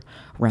other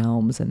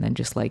realms, and then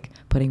just like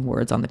putting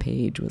words on the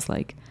page was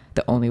like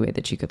the only way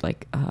that she could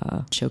like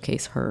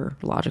showcase her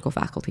logical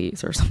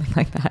faculties or something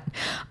like that.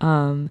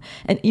 And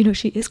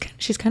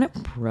she's kind of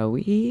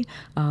pro-y,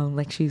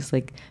 like she's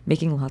like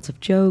making lots of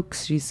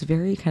jokes. She's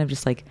very kind of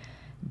just like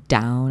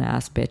down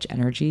ass bitch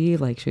energy.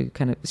 Like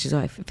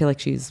I feel like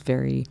she's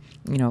very,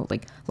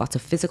 like lots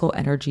of physical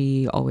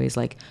energy, always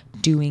like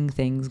doing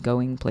things,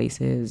 going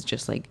places,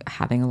 just like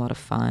having a lot of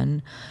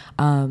fun.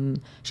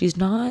 She's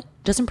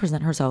doesn't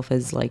present herself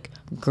as like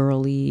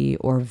girly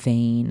or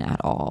vain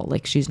at all.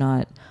 Like she's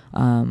not,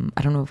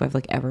 I don't know if I've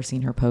like ever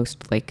seen her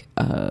post like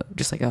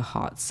just like a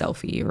hot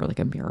selfie or like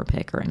a mirror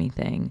pic or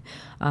anything.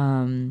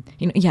 I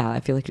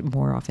feel like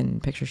more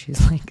often picture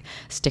she's like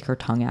stick her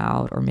tongue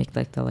out or make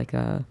like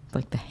the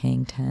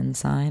hang 10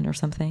 sign or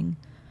something.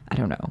 I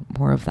don't know,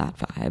 more of that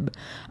vibe.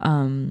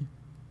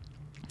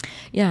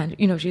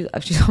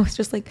 She's always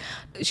just like,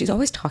 she's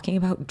always talking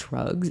about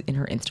drugs in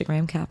her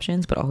Instagram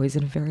captions, but always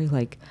in a very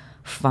like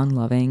fun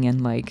loving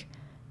and like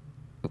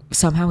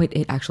somehow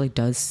it actually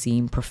does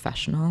seem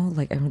professional.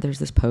 Like I remember there's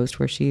this post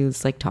where she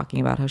was like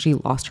talking about how she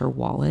lost her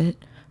wallet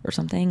or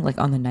something like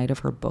on the night of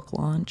her book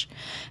launch,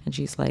 and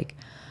she's like,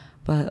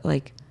 but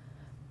like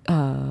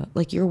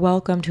you're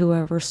welcome to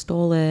whoever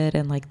stole it,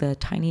 and like the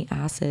tiny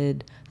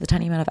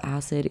amount of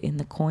acid in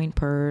the coin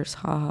purse,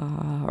 ha ha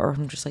ha. Or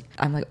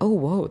I'm like, oh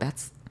whoa,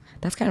 that's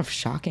kind of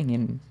shocking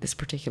in this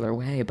particular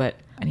way. But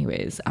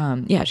anyways,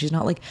 she's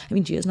not like, I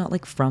mean, Gia's not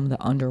like from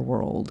the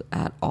underworld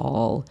at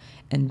all,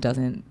 and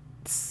doesn't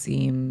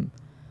seem,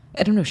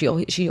 I don't know, she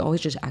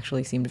always just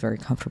actually seemed very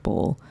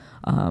comfortable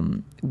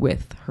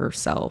with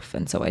herself.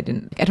 And so I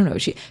don't know,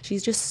 she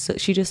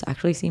just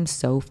actually seems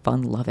so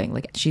fun loving.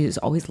 Like she's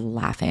always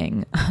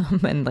laughing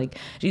and like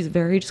she's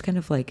very just kind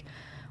of like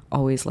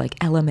always like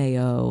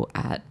LMAO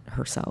at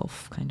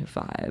herself kind of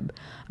vibe.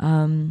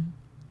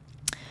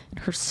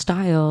 Her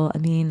style, I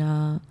mean,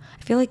 I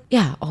feel like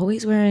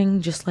always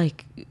wearing just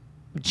like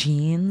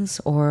jeans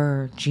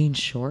or jean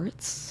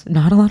shorts,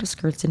 not a lot of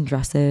skirts and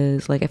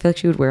dresses. Like I feel like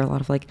she would wear a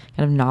lot of like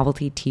kind of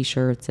novelty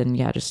t-shirts and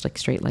just like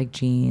straight leg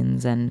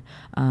jeans. And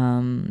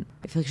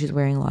I feel like she's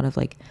wearing a lot of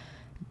like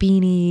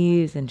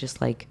beanies and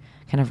just like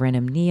kind of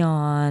random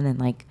neon and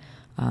like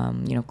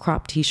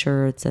crop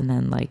t-shirts, and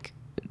then like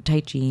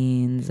tight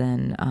jeans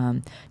and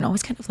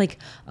always kind of like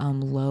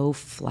low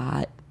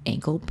flat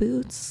ankle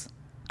boots.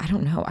 I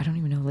don't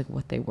even know like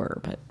what they were,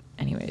 but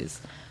anyways.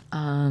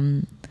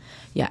 And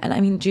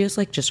I mean, Gia's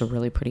like just a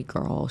really pretty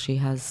girl. She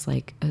has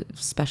like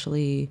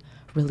especially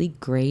really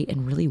great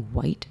and really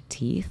white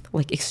teeth,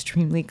 like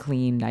extremely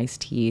clean, nice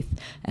teeth,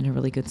 and a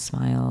really good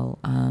smile.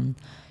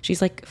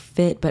 She's like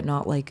fit, but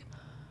not like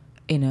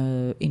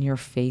in your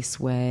face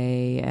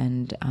way.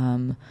 And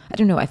I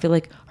don't know, I feel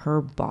like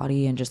her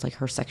body and just like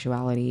her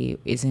sexuality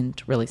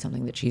isn't really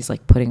something that she's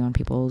like putting on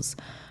people's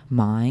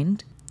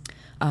mind.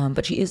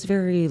 But she is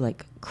very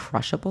like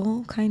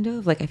crushable, kind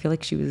of. Like I feel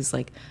like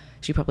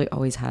she probably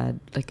always had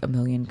like a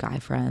million guy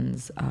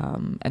friends,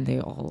 and they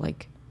all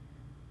like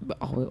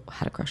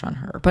had a crush on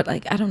her. But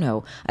like, I don't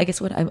know. I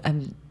guess what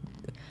I'm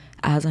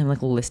as I'm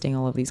like listing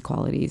all of these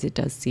qualities, it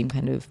does seem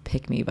kind of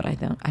pick me, but I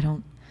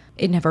don't,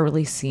 it never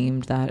really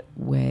seemed that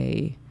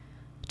way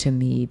to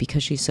me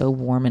because she's so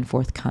warm and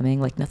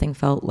forthcoming. Like nothing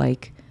felt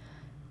like,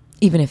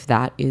 even if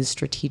that is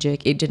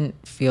strategic, it didn't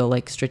feel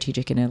like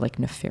strategic in a like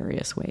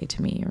nefarious way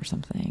to me or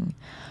something.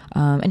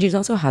 And she's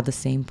also had the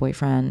same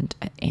boyfriend,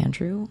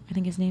 Andrew, I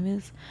think his name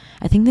is.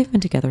 I think they've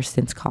been together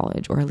since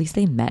college, or at least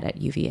they met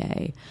at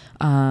UVA.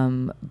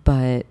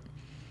 But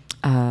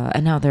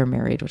and now they're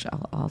married, which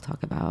I'll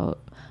talk about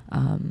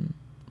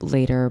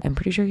later. I'm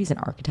pretty sure he's an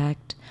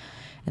architect,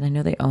 and I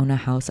know they own a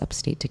house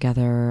upstate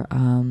together.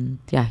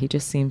 Yeah, he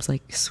just seems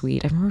like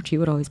sweet. I remember she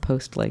would always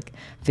post like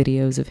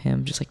videos of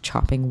him just like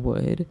chopping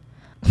wood.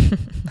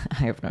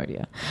 I have no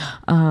idea.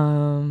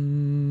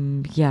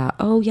 Yeah.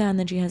 Oh yeah, and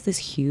then she has this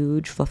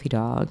huge fluffy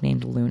dog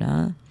named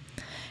Luna,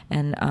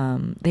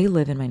 and they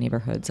live in my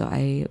neighborhood, so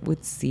I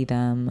would see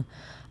them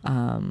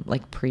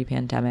like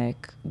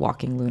pre-pandemic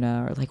walking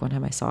Luna, or like one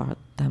time I saw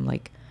them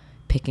like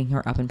picking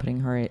her up and putting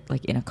her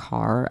like in a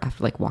car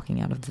after like walking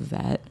out of the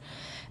vet.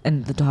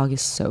 And the dog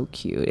is so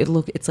cute. It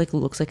looks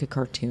like a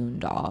cartoon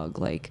dog.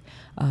 Like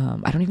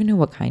I don't even know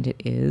what kind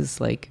it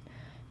is, like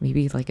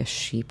maybe like a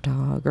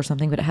sheepdog or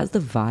something, but it has the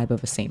vibe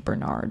of a Saint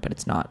Bernard, but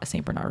it's not a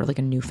Saint Bernard, or like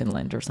a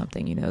Newfoundland or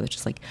something, you know, that's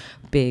just like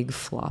big,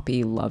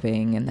 floppy,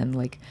 loving, and then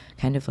like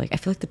kind of like, I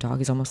feel like the dog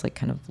is almost like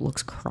kind of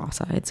looks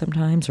cross-eyed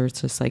sometimes, or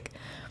it's just like,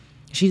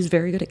 she's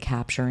very good at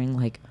capturing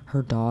like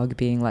her dog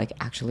being like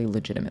actually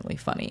legitimately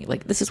funny.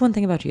 Like this is one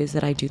thing about Gia, is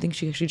that I do think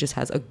she actually just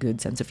has a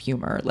good sense of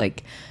humor.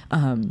 Like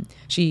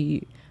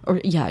she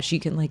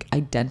can like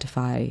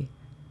identify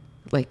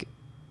like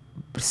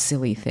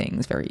silly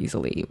things very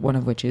easily, one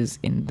of which is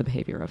in the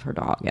behavior of her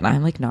dog. And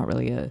I'm like not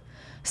really a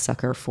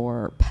sucker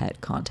for pet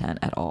content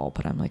at all,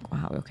 but I'm like,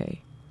 wow,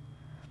 okay,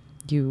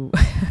 you're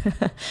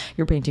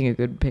painting a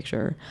good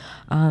picture.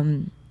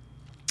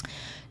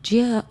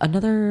 Gia,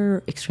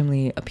 another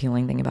extremely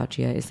appealing thing about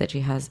Gia is that she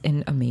has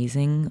an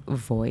amazing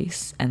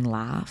voice and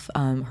laugh.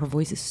 Her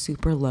voice is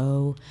super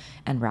low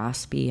and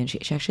raspy, and she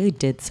actually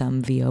did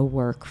some VO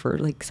work for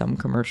like some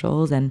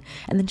commercials, and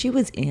then she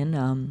was in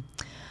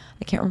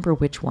I can't remember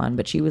which one,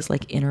 but she was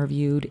like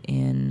interviewed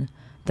in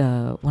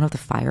one of the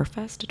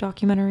Firefest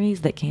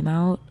documentaries that came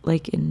out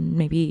like in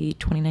maybe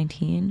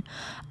 2019.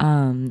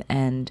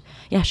 And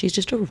yeah, she's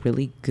just a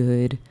really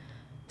good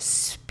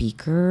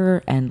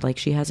speaker, and like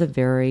she has a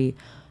very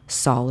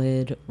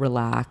solid,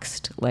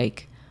 relaxed,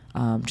 like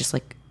just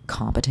like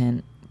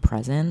competent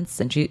presence,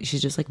 and she's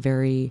just like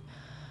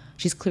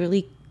she's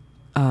clearly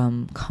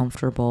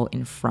comfortable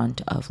in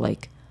front of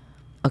like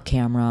a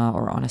camera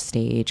or on a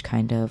stage,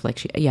 kind of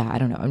like I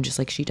don't know, I'm just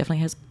like, she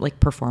definitely has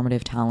like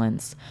performative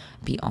talents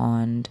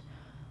beyond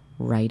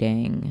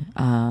writing.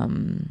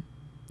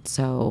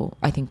 So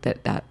I think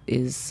that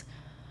is,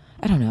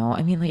 I don't know,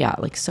 I mean, yeah,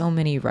 like so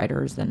many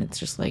writers, then it's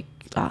just like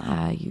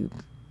you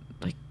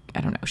like, I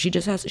don't know, she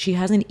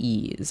has an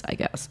ease, I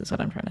guess is what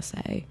I'm trying to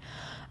say.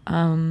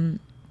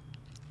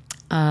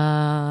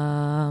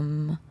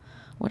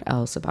 What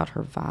else about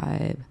her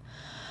vibe?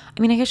 I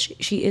mean, I guess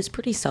she is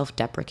pretty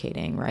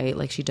self-deprecating, right?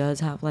 Like she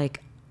does have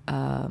like,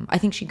 I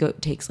think she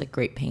takes like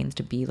great pains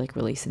to be like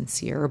really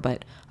sincere,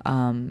 but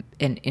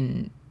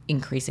in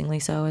increasingly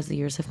so as the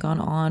years have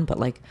gone on.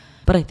 But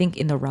I think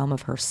in the realm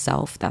of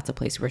herself, that's a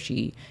place where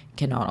she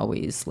cannot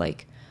always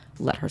like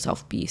let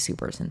herself be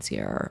super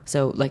sincere.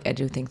 So like, I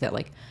do think that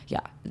like, yeah,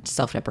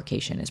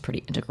 self-deprecation is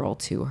pretty integral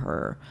to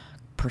her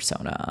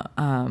persona.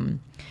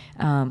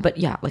 But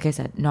yeah, like I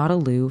said, not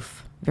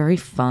aloof, very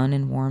fun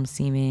and warm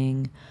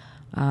seeming.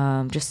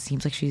 Just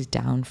seems like she's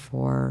down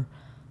for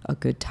a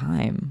good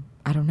time.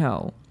 I don't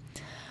know.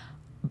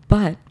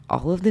 But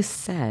all of this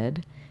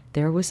said,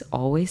 there was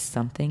always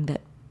something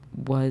that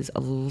was a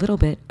little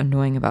bit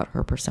annoying about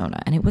her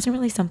persona, and it wasn't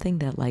really something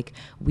that like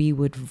we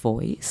would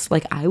voice.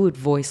 Like I would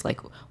voice like,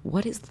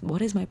 what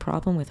is my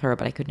problem with her,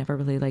 but I could never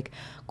really like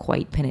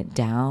quite pin it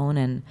down.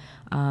 And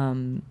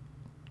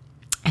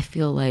I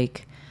feel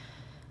like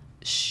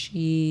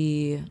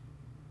she,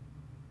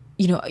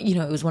 you know,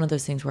 it was one of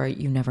those things where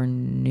you never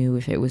knew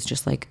if it was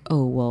just like,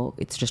 oh, well,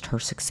 it's just her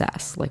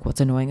success. Like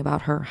what's annoying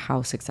about her,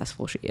 how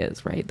successful she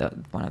is, right?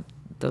 One of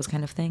those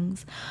kind of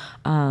things.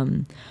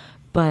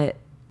 But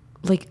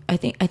like, I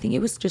think it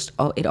was just,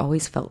 it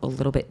always felt a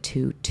little bit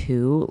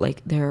too,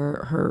 like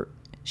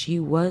she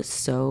was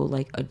so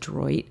like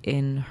adroit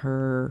in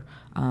her,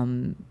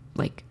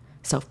 like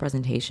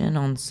self-presentation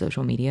on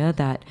social media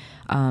that,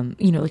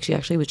 you know, like she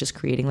actually was just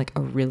creating like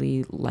a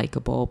really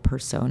likable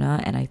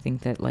persona. And I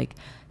think that like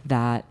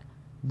that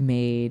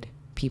made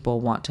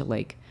people want to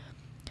like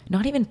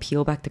not even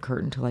peel back the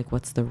curtain to like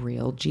what's the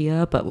real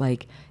Gia, but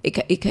like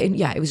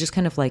it was just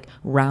kind of like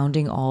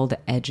rounding all the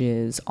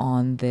edges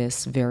on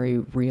this very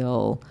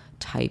real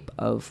type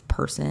of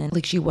person.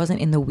 Like she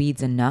wasn't in the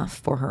weeds enough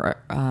for her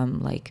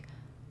like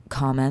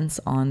comments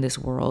on this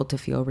world to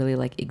feel really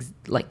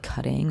like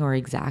cutting or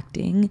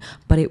exacting,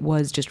 but it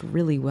was just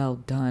really well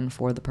done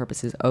for the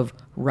purposes of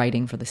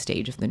writing for the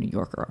stage of the New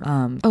Yorker.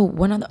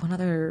 One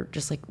other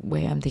just like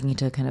way I'm thinking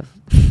to kind of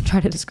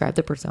try to describe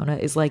the persona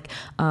is like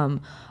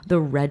the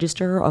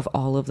register of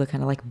all of the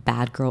kind of like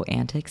bad girl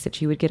antics that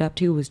she would get up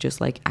to was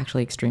just like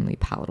actually extremely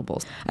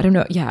palatable. I don't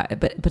know, yeah,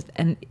 but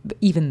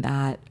even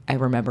that I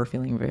remember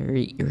feeling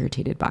very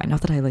irritated by. Not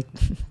that I like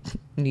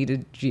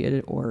needed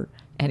Gia or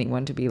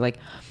anyone to be like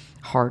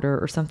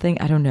harder or something.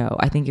 I don't know.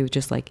 I think it was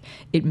just like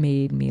it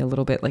made me a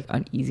little bit like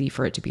uneasy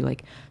for it to be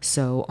like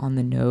so on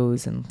the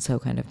nose and so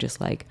kind of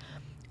just like,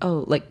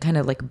 oh, like kind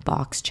of like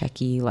box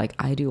checky, like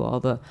I do all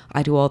the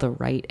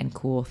right and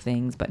cool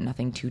things, but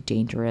nothing too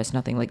dangerous,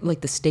 nothing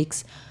like the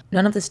stakes,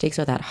 none of the stakes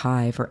are that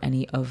high for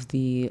any of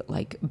the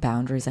like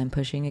boundaries I'm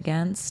pushing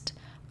against.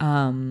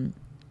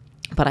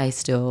 But I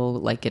still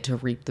like get to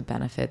reap the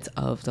benefits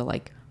of the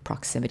like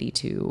proximity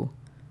to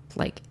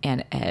like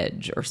an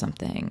edge or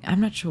something. I'm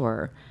not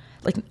sure.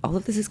 Like all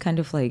of this is kind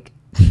of like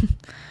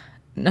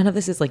none of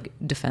this is like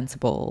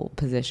defensible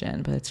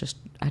position, but it's just,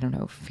 I don't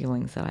know,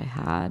 feelings that I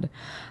had,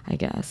 I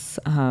guess.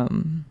 I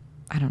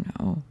don't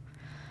know.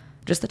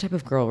 Just the type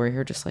of girl where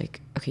you're just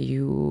like, okay,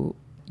 you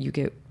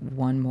get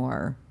one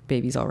more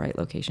baby's all right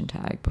location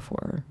tag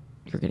before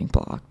you're getting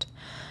blocked.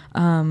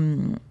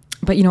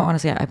 But you know,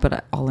 honestly,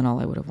 but all in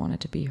all, I would have wanted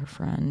to be her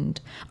friend.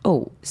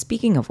 Oh,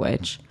 speaking of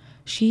which,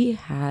 she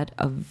had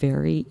a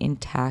very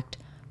intact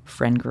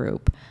friend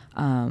group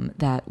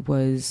that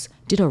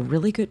did a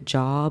really good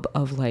job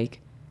of like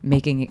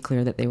making it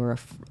clear that they were a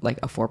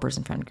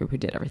 4-person friend group who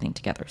did everything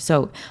together.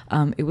 So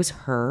it was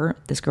her,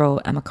 this girl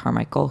Emma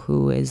Carmichael,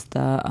 who is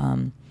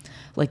the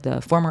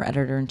former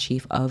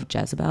editor-in-chief of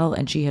Jezebel,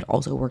 and she had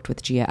also worked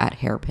with Gia at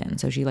Hairpin.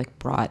 So she like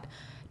brought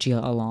Gia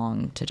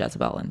along to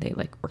Jezebel, and they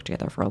like worked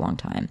together for a long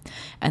time.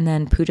 And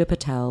then Pooja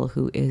Patel,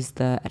 who is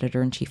the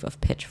editor-in-chief of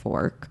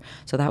Pitchfork.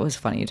 So that was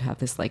funny to have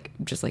this like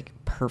just like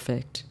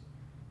perfect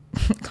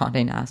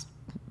Condé Nast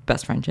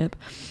best friendship.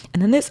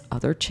 And then this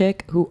other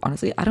chick who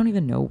honestly I don't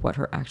even know what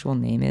her actual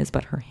name is,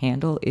 but her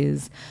handle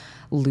is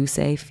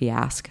Luce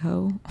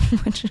Fiasco,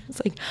 which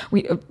is like,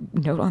 we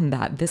note on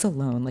that, this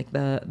alone, like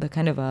the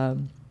kind of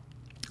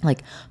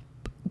like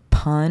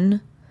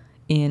pun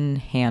in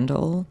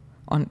handle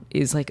on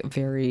is like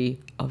very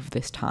of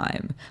this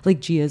time. Like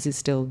Gia's is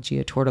still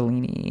Jia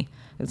Tortellini.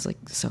 It's like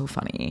so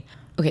funny.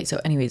 Okay, so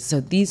anyways, so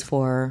these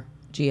 4,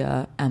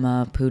 Gia,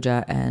 Emma,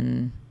 Pooja,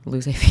 and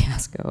Luce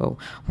Fiasco,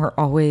 were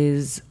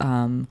always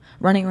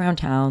running around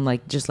town,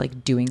 like just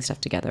like doing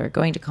stuff together,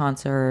 going to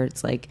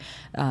concerts, like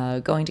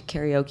going to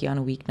karaoke on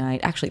a weeknight.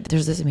 Actually,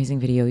 there's this amazing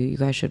video you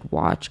guys should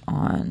watch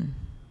on,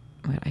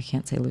 I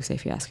can't say Luce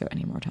Fiasco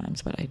any more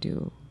times, but I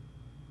do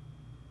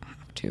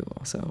have to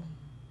also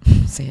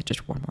say it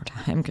just one more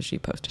time because she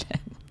posted it.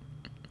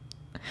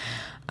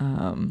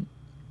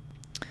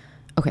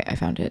 Okay, I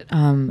found it.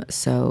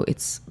 So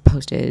it's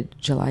posted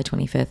July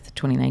 25th,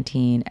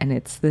 2019, and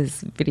it's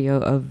this video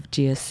of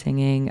Gia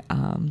singing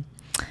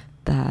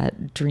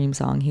that dream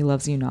song, He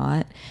Loves You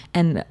Not.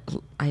 And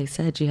I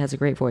said she has a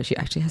great voice. She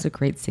actually has a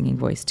great singing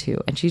voice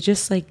too. And she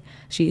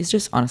is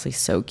just honestly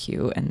so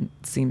cute and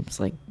seems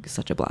like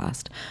such a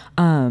blast.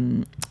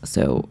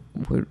 So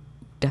would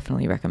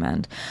definitely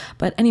recommend.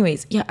 But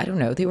anyways, yeah, I don't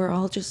know. They were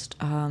all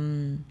just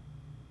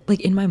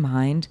like in my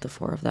mind, the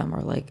 4 of them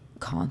are like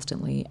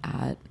constantly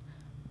at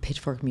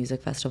Pitchfork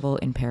Music Festival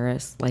in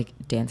Paris, like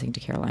dancing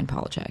to Caroline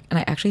Polachek. And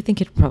I actually think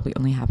it probably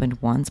only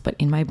happened once, but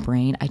in my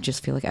brain, I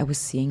just feel like I was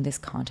seeing this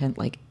content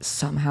like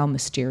somehow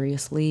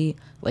mysteriously,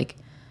 like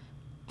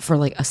for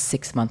like a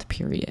 6-month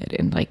period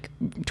in like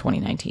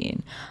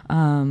 2019.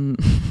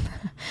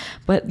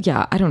 But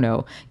yeah, I don't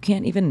know.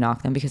 Can't even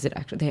knock them because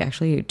they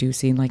actually do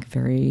seem like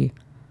very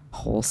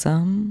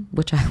wholesome,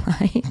 which I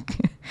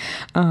like.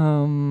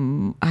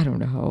 I don't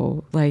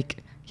know.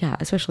 Like, yeah,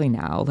 especially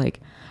now, like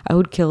I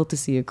would kill to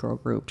see a girl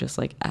group just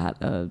like at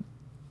the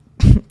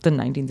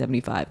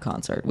 1975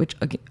 concert, which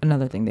again,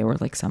 another thing they were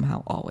like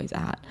somehow always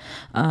at.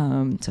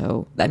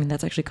 So I mean,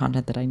 that's actually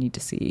content that I need to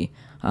see.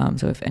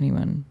 So if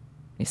anyone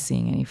is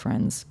seeing any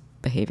friends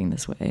behaving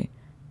this way,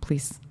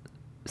 please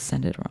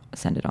send it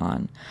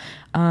on.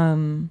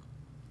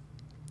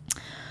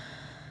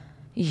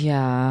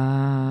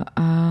 Yeah.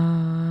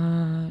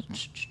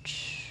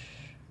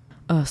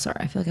 Oh, sorry.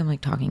 I feel like I'm like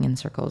talking in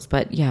circles,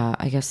 but yeah,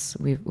 I guess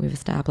we've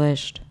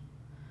established,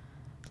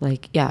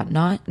 like, yeah,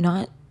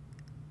 not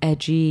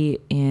edgy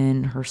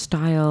in her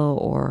style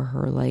or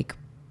her like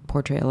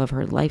portrayal of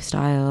her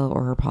lifestyle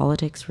or her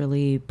politics,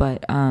 really,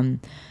 but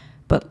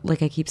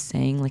like I keep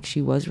saying, like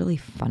she was really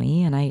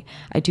funny, and I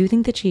do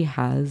think that she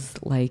has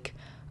like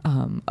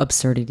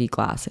absurdity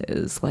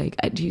glasses. Like,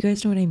 do you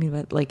guys know what I mean?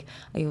 But like,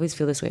 I always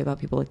feel this way about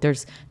people. Like,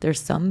 there's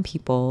some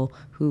people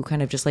who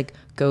kind of just like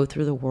go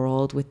through the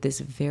world with this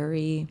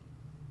very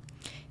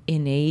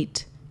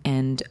innate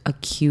and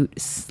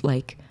acute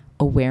like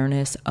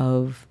awareness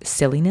of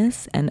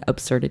silliness and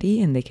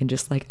absurdity, and they can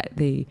just like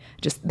they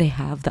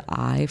have the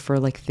eye for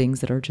like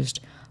things that are just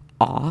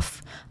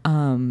off.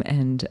 I'm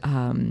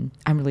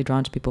really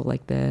drawn to people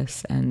like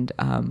this. And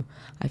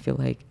I feel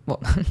like,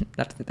 well,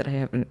 not to say that I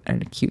have an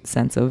acute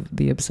sense of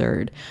the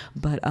absurd,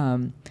 but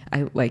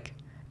I like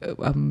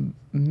a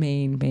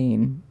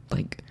main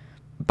like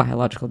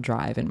biological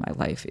drive in my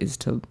life is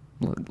to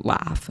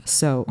laugh.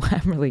 So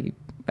I'm really,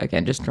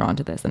 again, just drawn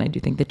to this. And I do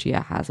think that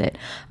Jia has it.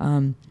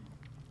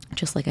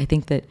 Just like I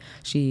think that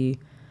she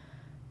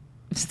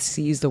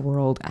sees the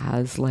world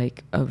as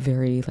like a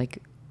very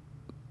like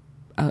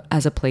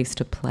as a place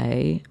to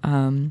play. I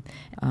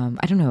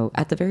don't know,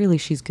 at the very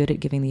least she's good at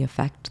giving the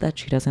effect that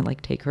she doesn't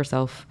like take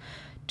herself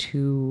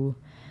too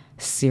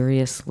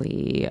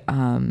seriously.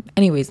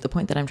 Anyways, the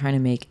point that I'm trying to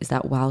make is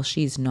that while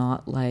she's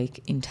not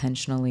like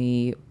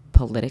intentionally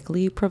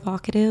politically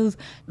provocative,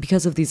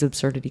 because of these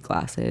absurdity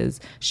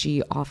classes,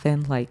 she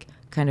often like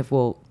kind of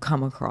will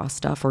come across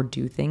stuff or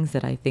do things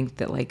that I think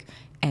that like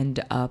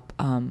end up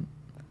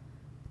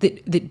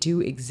that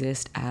do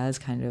exist as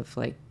kind of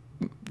like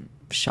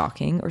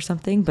shocking or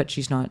something, but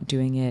she's not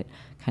doing it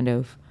kind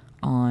of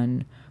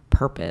on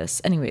purpose.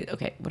 Anyway,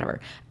 okay, whatever.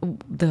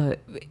 The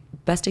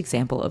best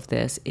example of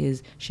this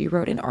is she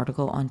wrote an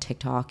article on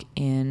TikTok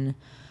in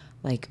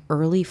like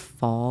early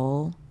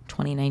fall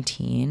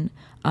 2019,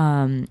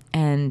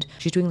 and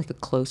she's doing like a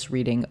close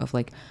reading of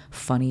like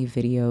funny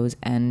videos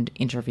and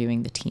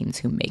interviewing the teens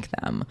who make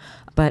them.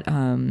 But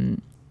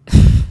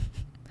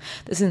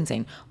this is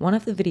insane. One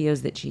of the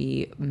videos that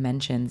she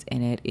mentions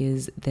in it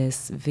is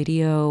this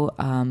video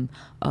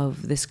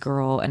of this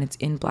girl, and it's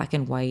in black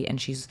and white, and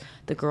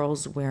the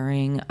girl's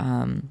wearing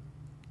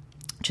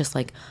just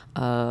like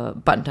a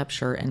buttoned up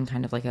shirt and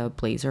kind of like a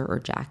blazer or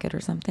jacket or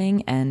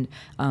something, and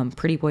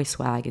Pretty Boy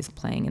Swag is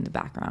playing in the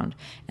background,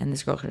 and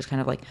this girl just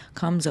kind of like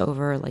comes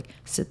over, like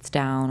sits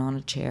down on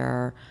a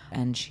chair,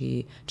 and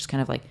she just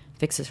kind of like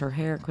fixes her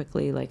hair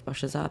quickly, like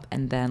brushes up,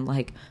 and then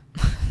like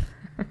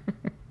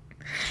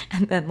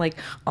and then like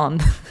on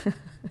the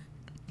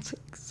it's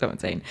so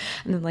insane,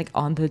 and then like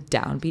on the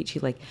downbeat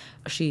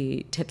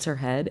she tips her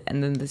head,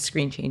 and then the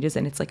screen changes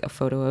and it's like a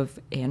photo of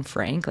Anne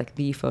Frank, like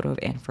the photo of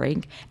Anne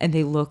Frank, and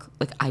they look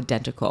like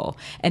identical.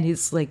 And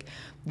it's like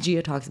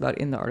Jia talks about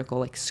in the article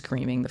like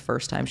screaming the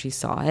first time she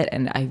saw it,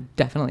 and I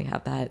definitely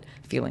have that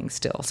feeling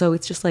still. So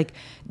it's just like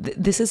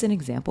this is an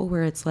example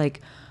where it's like,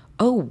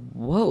 oh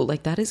whoa,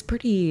 like that is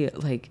pretty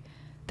like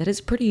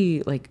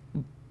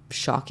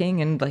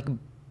shocking and like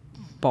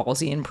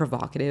ballsy and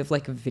provocative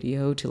like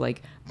video to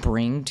like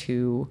bring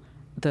to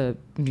the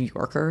New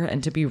Yorker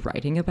and to be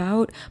writing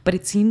about. But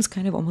it seems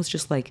kind of almost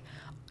just like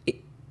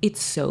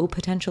it's so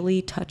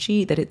potentially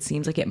touchy that it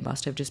seems like it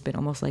must have just been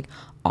almost like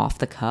off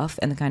the cuff,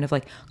 and the kind of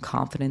like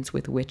confidence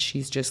with which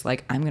she's just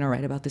like, I'm gonna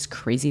write about this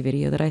crazy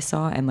video that I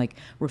saw, and like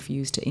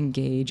refuse to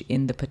engage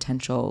in the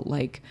potential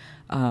like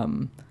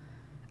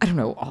I don't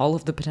know, all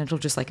of the potential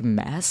just like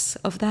mess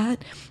of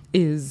that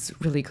is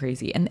really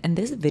crazy. And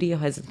this video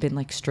has been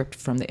like stripped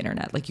from the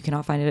internet. Like you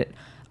cannot find it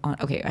on,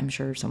 okay, I'm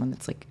sure someone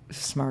that's like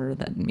smarter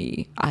than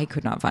me, I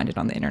could not find it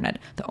on the internet.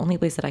 The only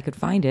place that I could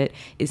find it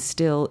is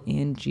still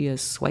in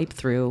Gia's swipe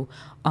through,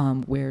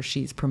 where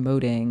she's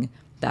promoting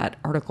that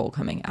article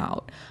coming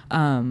out.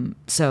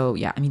 So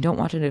yeah, I mean, don't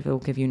watch it if it will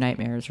give you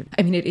nightmares.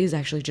 I mean, it is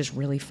actually just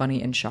really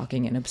funny and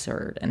shocking and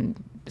absurd.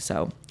 And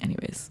so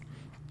anyways,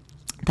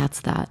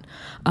 that's that.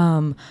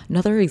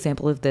 Another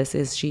example of this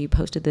is she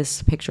posted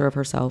this picture of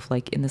herself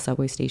like in the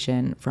subway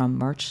station from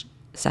March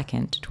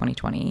 2nd,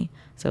 2020.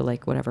 So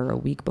like whatever, a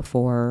week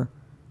before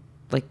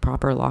like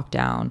proper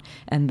lockdown,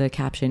 and the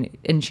caption,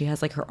 and she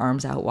has like her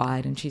arms out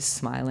wide and she's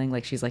smiling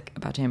like she's like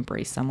about to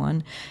embrace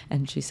someone,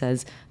 and she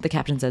says, the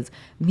caption says,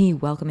 "Me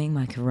welcoming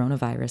my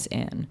coronavirus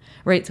in,"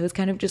 right? So it's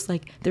kind of just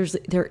like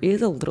there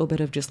is a little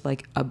bit of just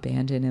like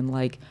abandon and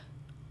like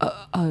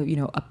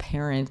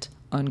apparent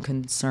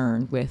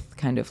unconcern with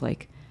kind of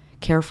like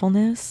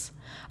carefulness.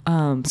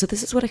 So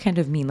this is what I kind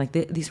of mean. Like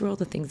these were all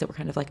the things that were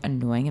kind of like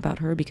annoying about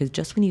her, because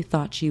just when you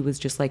thought she was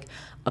just like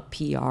a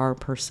PR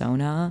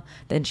persona,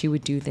 then she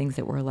would do things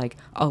that were like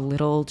a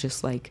little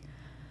just like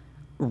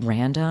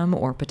random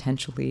or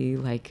potentially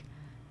like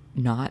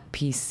not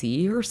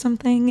PC or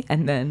something.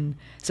 And then,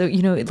 so,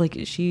 like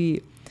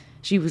she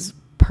was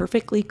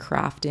perfectly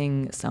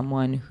crafting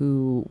someone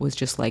who was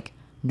just like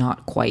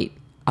not quite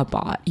a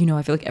bot.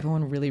 I feel like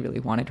everyone really, really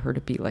wanted her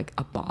to be like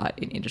a bot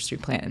in Industry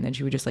Plant, and then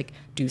she would just like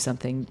do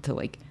something to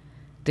like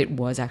that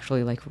was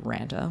actually like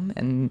random.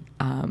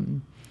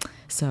 And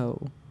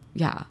so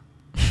yeah.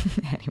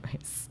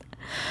 Anyways,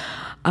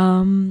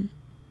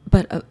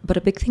 but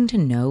a big thing to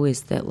know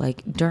is that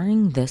like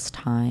during this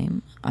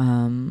time,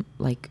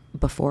 like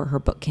before her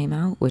book came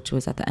out, which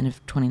was at the end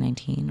of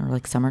 2019 or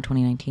like summer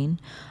 2019,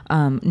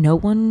 no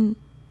one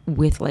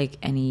with like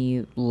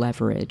any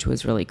leverage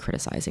was really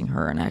criticizing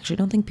her. And I actually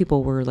don't think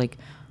people were like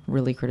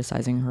really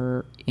criticizing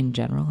her in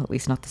general, at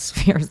least not the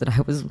spheres that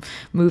I was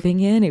moving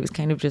in. It was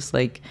kind of just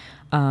like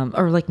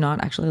or like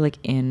not actually like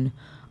in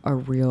a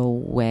real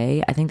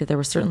way. I think that there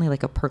was certainly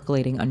like a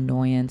percolating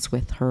annoyance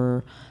with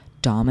her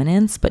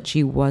dominance, but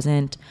she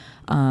wasn't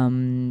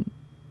someone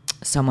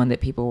that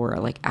people were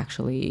like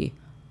actually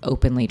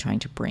openly trying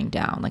to bring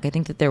down. Like, I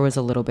think that there was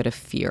a little bit of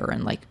fear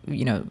and like,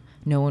 you know,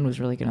 no one was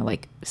really going to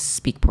like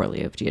speak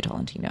poorly of Jia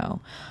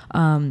Tolentino.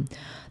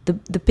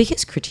 The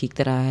biggest critique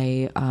that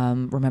I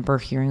remember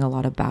hearing a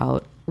lot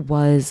about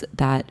was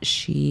that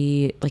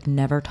she like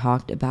never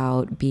talked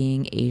about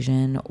being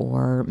Asian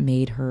or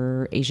made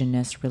her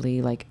Asianness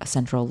really like a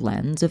central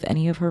lens of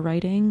any of her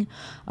writing.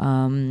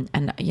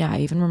 And yeah, I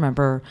even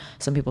remember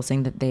some people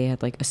saying that they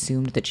had like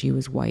assumed that she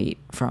was white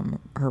from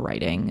her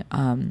writing.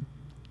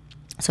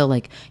 So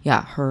like,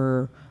 yeah,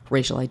 her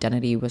racial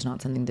identity was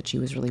not something that she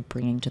was really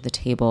bringing to the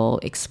table,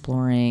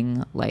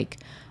 exploring, like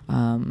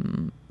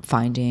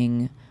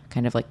finding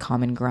kind of like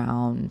common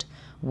ground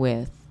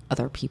with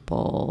other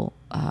people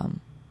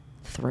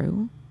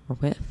through or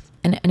with.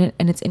 And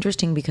it's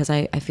interesting because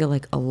I feel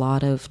like a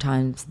lot of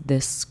times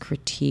this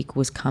critique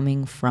was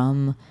coming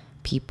from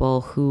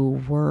people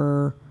who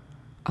were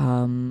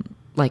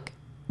like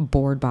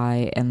bored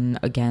by and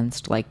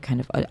against like kind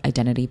of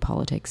identity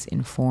politics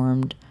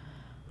informed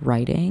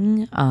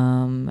writing.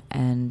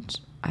 And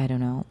I don't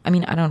know. I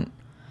mean, I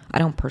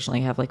don't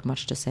personally have like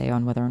much to say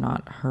on whether or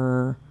not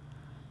her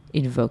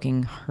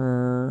invoking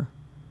her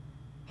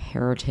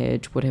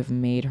heritage would have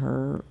made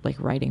her like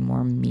writing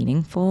more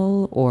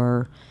meaningful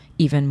or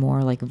even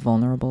more like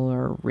vulnerable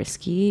or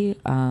risky.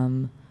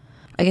 I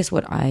guess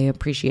what I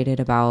appreciated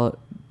about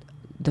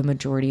the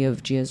majority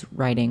of Jia's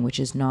writing, which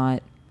is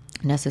not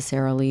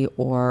necessarily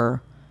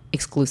or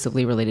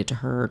exclusively related to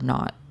her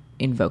not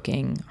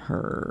invoking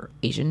her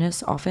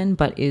Asianness often,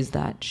 but is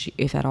that she,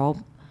 if at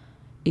all,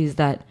 is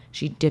that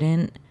she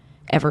didn't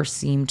ever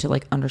seem to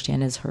like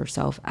understand as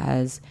herself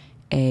as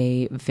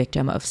a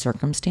victim of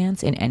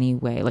circumstance in any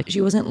way. Like, she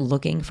wasn't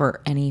looking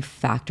for any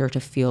factor to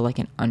feel like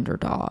an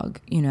underdog,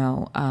 you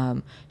know.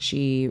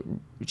 She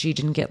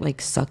didn't get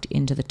like sucked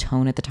into the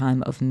tone at the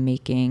time of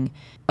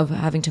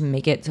having to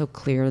make it so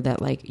clear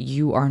that like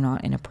you are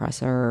not an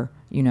oppressor,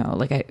 you know.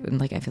 Like I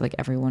feel like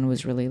everyone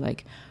was really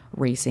like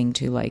racing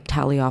to like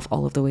tally off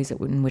all of the ways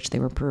in which they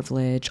were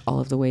privileged, all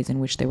of the ways in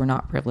which they were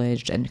not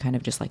privileged, and kind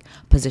of just like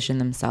position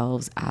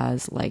themselves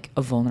as like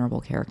a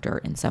vulnerable character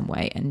in some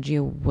way. And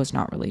Gia was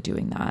not really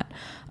doing that.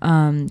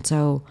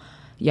 So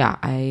yeah,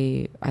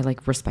 I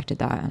like respected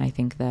that. And I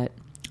think that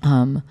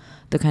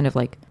the kind of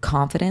like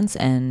confidence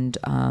and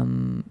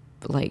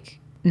like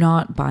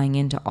not buying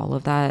into all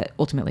of that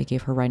ultimately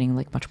gave her writing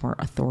like much more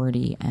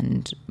authority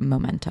and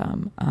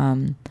momentum.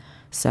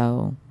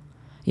 So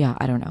yeah,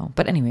 I don't know.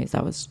 But anyways,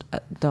 that was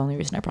the only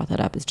reason I brought that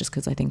up, is just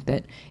because I think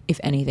that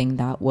if anything,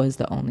 that was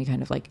the only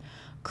kind of like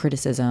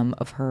criticism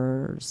of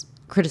her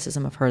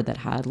that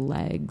had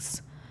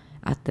legs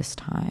at this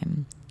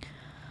time.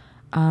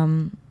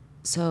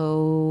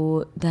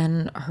 So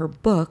then her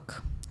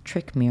book,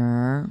 Trick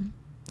Mirror,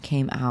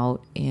 came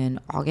out in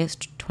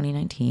August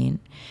 2019.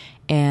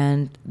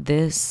 And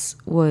this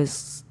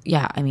was,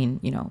 yeah, I mean,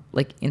 you know,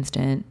 like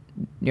instant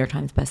New York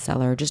Times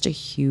bestseller, just a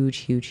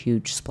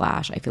huge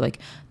splash. I feel like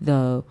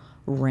the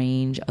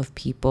range of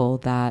people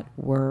that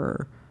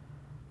were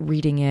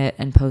reading it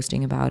and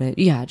posting about it,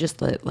 yeah, just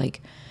that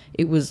like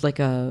it was like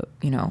a,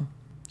 you know,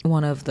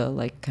 one of the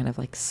like kind of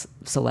like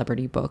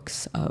celebrity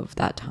books of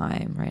that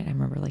time, right? I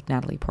remember like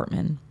Natalie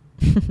Portman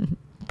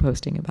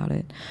posting about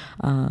it.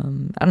 I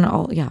don't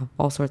know,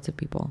 all sorts of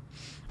people.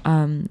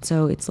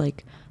 So it's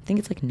like, I think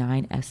it's like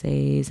 9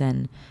 essays,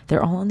 and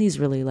they're all on these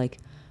really like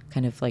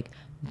kind of like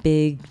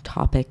big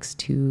topics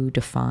to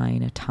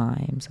define a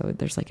time. So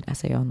there's like an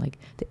essay on like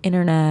the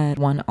internet,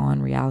 one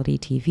on reality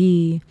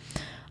TV,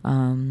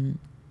 one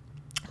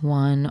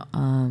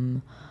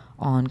on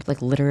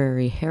like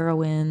literary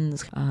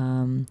heroines,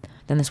 then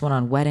this one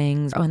on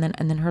weddings. Oh, and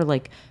then her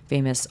like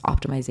famous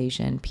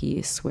optimization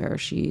piece where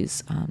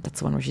she's that's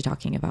the one where she's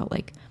talking about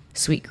like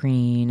Sweet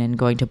Green and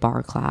going to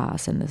bar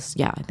class, and this,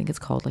 yeah, I think it's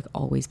called like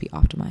Always Be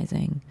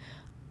Optimizing.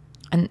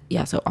 And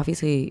yeah, so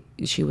obviously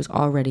she was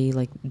already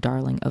like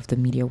darling of the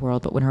media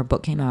world, but when her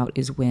book came out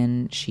is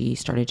when she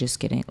started just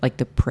getting like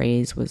the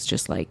praise was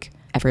just like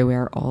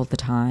everywhere all the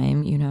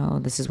time, you know.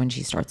 This is when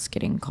she starts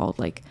getting called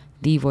like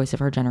the voice of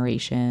her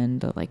generation,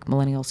 the like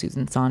millennial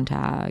Susan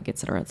Sontag, et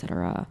cetera, et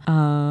cetera.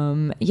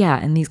 Yeah,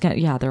 and these kind of,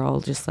 yeah, they're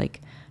all just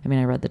like, I mean,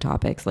 I read the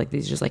topics, like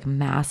these just like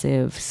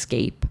massive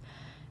scape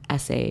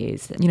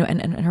essays, you know,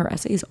 and her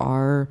essays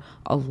are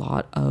a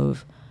lot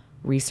of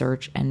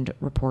research and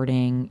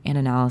reporting and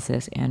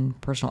analysis and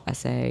personal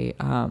essay.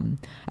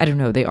 I don't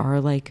know, they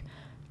are like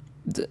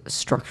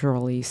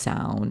structurally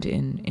sound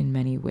in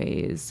many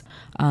ways.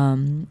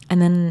 And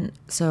then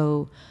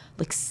so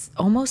like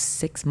almost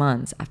 6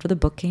 months after the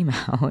book came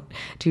out,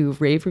 to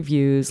rave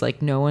reviews,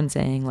 like no one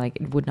saying like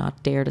would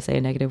not dare to say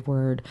a negative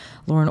word,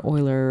 Lauren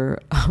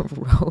Euler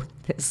wrote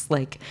this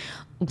like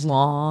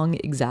long,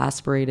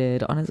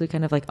 exasperated, honestly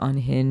kind of like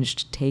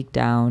unhinged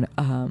takedown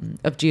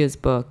of Gia's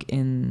book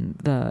in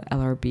the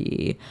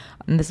LRB.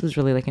 And this was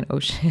really like an oh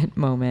shit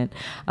moment.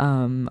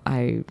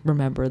 I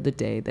remember the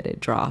day that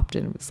it dropped,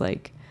 and it was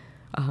like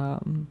I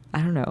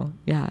don't know,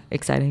 yeah,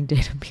 exciting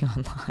day to be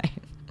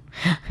online.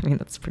 I mean,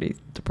 that's pretty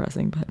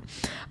depressing,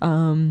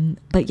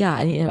 but yeah,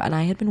 and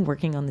I had been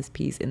working on this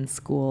piece in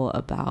school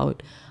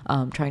about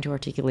trying to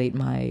articulate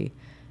my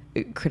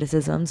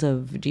criticisms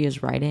of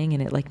Gia's writing,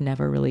 and it like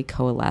never really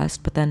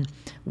coalesced. But then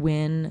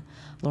when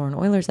Lauren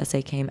Euler's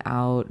essay came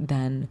out,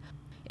 then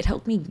it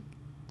helped me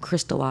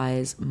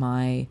crystallize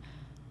my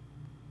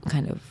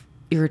kind of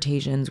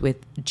irritations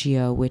with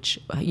Gia, which,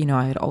 you know,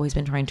 I had always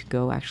been trying to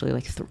go actually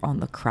like on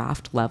the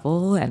craft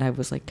level, and I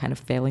was like kind of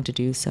failing to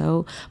do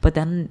so. But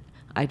then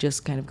I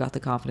just kind of got the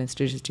confidence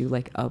to just do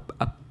like a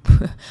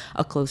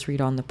a close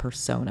read on the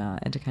persona,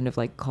 and to kind of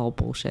like call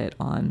bullshit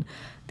on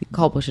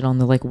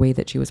the like way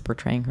that she was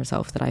portraying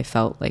herself, that I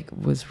felt like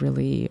was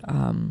really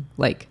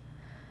like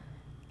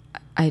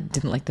I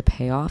didn't like the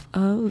payoff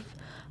of.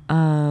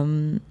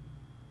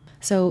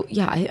 So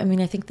yeah, I mean,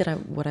 I think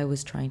that what I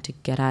was trying to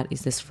get at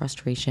is this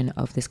frustration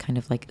of this kind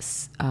of like,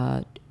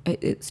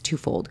 it's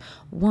twofold.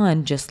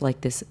 One, just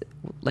like this,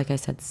 like I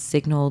said,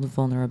 signaled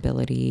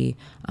vulnerability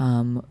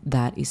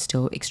that is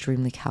still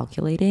extremely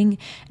calculating.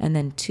 And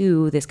then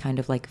two, this kind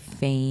of like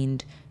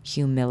feigned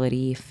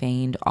humility,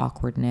 feigned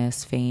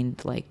awkwardness,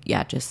 feigned like,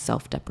 yeah, just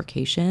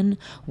self-deprecation,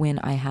 when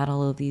I had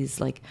all of these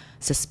like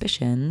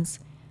suspicions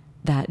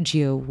that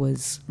Gio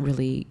was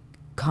really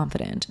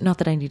confident. Not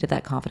that I needed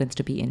that confidence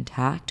to be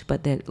intact,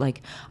 but that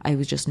like I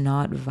was just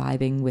not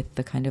vibing with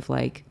the kind of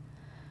like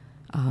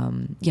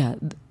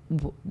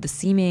the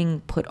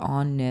seeming put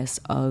onness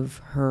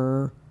of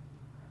her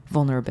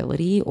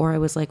vulnerability. Or I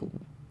was like,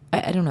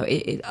 I don't know,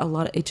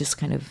 it just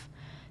kind of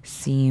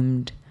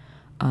seemed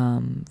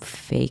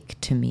fake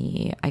to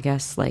me, I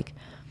guess. Like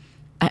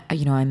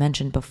I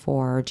mentioned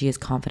before Gia's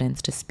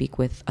confidence to speak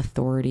with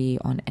authority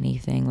on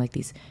anything, like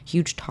these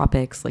huge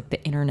topics like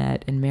the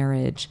internet and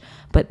marriage,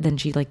 but then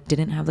she like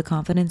didn't have the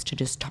confidence to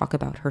just talk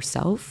about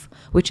herself,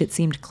 which it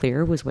seemed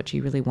clear was what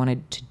she really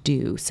wanted to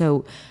do.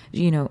 So,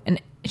 you know,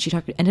 and she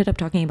ended up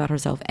talking about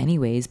herself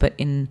anyways, but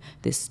in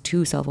this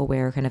too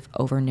self-aware, kind of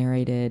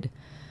over-narrated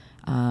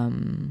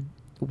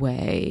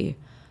way.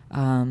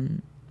 I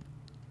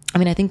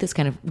mean, I think this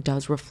kind of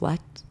does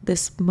reflect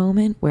this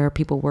moment where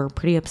people were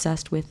pretty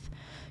obsessed with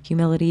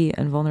humility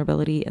and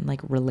vulnerability and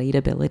like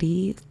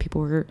relatability.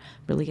 People were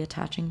really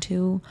attaching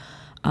to.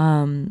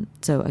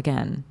 So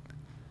again,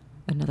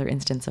 another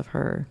instance of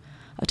her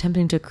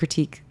attempting to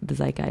critique the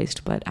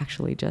zeitgeist, but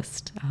actually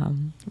just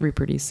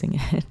reproducing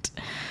it.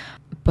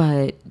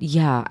 But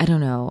yeah, I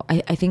don't know.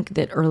 I think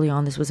that early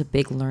on this was a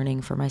big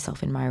learning for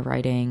myself in my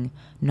writing.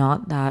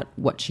 Not that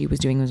what she was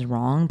doing was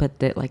wrong, but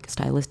that like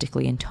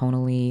stylistically and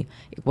tonally,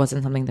 it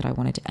wasn't something that I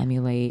wanted to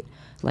emulate.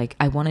 Like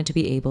I wanted to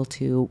be able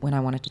to, when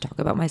I wanted to talk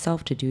about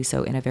myself, to do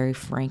so in a very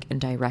frank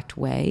and direct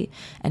way,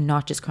 and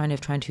not just kind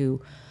of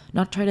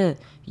not try to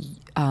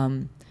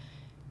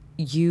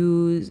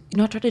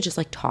just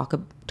like talk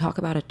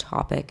about a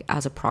topic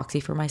as a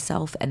proxy for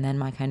myself, and then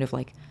my kind of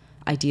like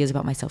ideas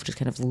about myself just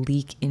kind of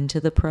leak into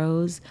the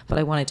prose. But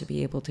I wanted to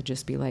be able to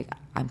just be like,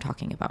 I'm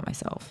talking about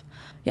myself.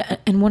 Yeah.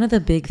 And one of the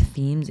big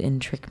themes in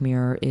Trick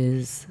Mirror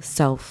is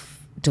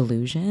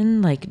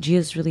self-delusion. Like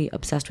Gia's really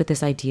obsessed with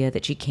this idea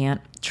that she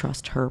can't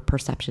trust her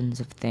perceptions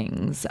of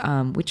things,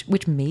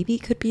 which maybe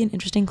could be an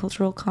interesting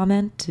cultural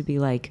comment, to be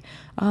like,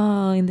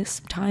 oh, in this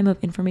time of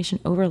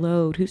information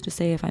overload, who's to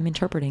say if I'm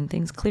interpreting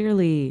things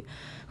clearly?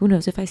 Who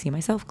knows if I see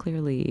myself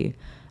clearly?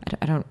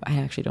 I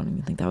actually don't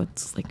even think that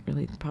was like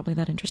really probably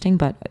that interesting,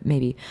 but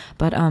maybe.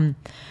 But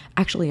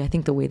actually I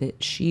think the way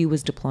that she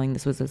was deploying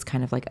this was as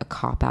kind of like a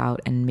cop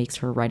out, and makes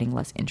her writing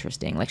less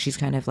interesting. Like she's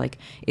kind of like,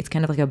 it's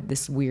kind of like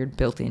this weird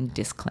built-in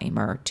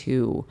disclaimer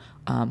to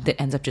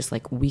that ends up just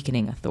like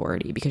weakening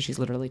authority, because she's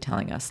literally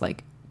telling us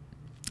like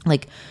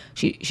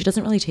she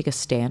doesn't really take a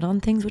stand on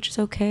things, which is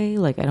okay.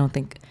 Like I don't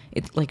think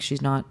it's like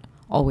she's not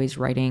always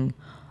writing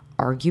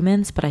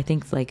arguments, but I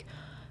think like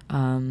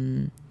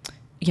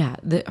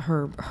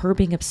her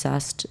being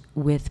obsessed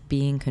with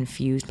being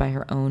confused by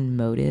her own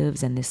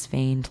motives, and this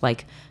feigned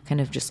like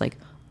kind of just like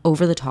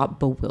over the top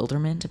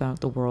bewilderment about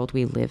the world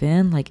we live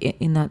in. Like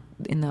in the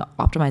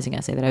optimizing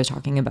essay that I was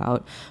talking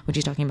about, when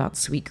she's talking about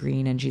Sweet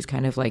Green, and she's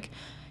kind of like,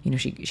 you know,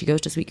 she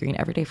goes to Sweet Green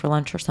every day for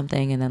lunch or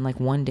something, and then like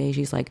one day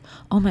she's like,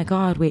 oh my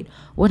god, wait,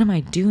 what am I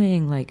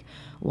doing? Like,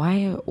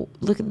 why,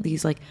 look at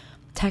these like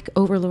tech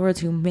overlords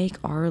who make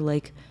our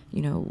like,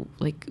 you know,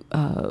 like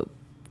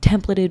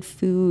templated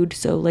food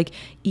so like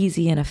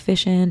easy and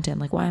efficient, and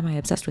like why am I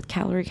obsessed with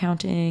calorie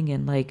counting,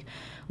 and like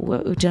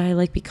what did I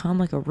like become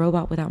like a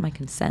robot without my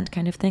consent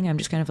kind of thing. I'm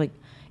just kind of like,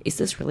 is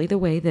this really the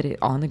way that it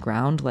on the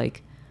ground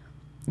like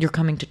you're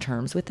coming to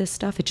terms with this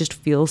stuff? It just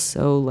feels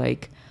so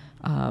like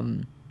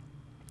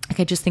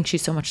I just think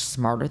she's so much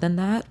smarter than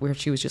that, where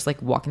she was just like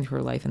walking through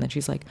her life and then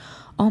she's like,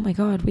 oh my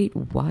god, wait,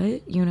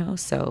 what, you know?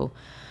 So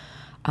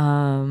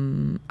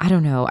I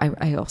don't know.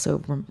 I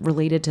also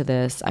related to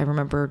this. I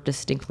remember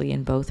distinctly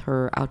in both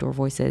her Outdoor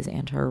Voices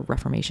and her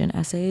Reformation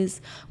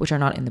essays, which are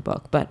not in the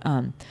book, but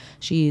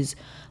she's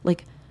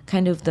like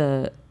kind of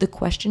the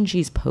question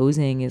she's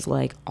posing is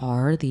like,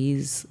 are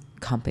these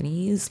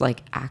companies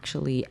like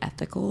actually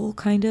ethical,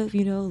 kind of,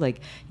 you know,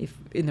 like if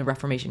in the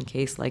Reformation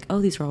case, like, oh,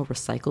 these are all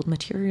recycled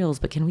materials,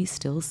 but can we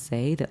still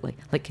say that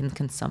like can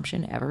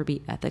consumption ever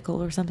be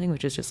ethical or something?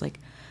 Which is just like,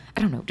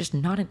 I don't know, just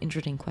not an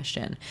interesting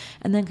question.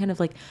 And then kind of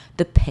like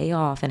the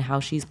payoff and how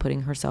she's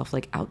putting herself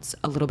like out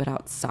a little bit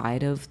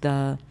outside of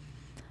the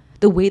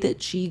way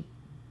that she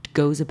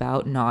goes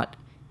about not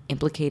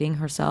implicating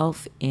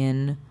herself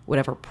in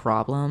whatever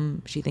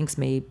problem she thinks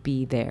may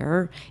be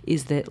there,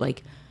 is that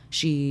like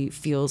she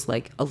feels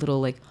like a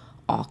little like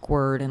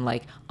awkward and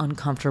like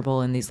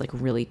uncomfortable in these like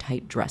really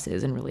tight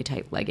dresses and really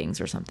tight leggings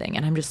or something.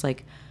 And I'm just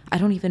like, I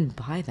don't even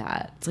buy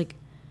that. It's like,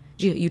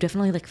 you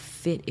definitely like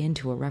fit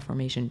into a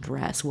Reformation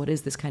dress. What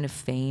is this kind of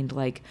feigned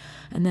like,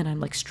 and then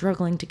I'm like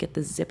struggling to get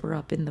the zipper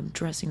up in the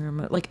dressing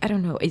room. Like, I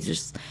don't know.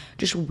 It's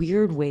just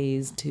weird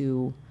ways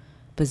to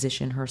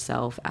position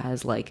herself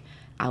as like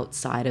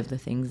outside of the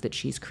things that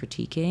she's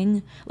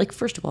critiquing. Like,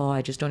 first of all,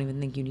 I just don't even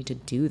think you need to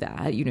do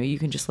that. You know, you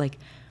can just like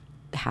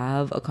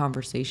have a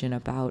conversation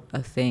about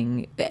a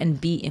thing and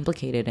be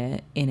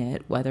implicated in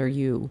it, whether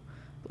you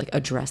like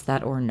address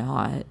that or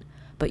not.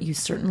 But you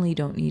certainly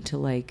don't need to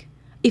like,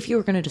 if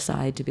you're going to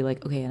decide to be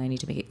like, okay, and I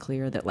need to make it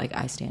clear that like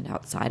I stand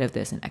outside of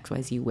this in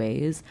XYZ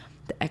ways,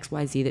 the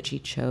XYZ that she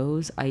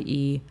chose,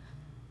 i.e.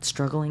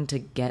 struggling to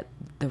get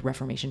the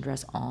Reformation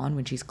dress on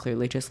when she's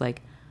clearly just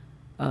like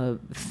a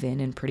thin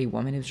and pretty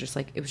woman, it was just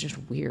like, it was just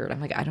weird. I'm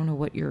like, I don't know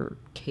what you're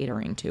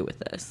catering to with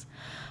this.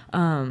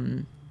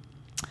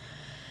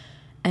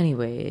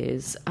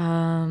 Anyways,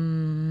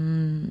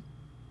 yeah,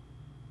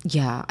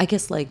 I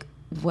guess like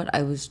what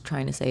I was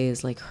trying to say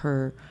is like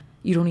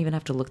you don't even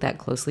have to look that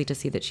closely to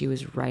see that she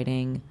was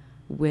writing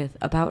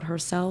about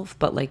herself,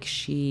 but like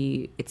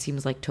it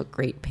seems like took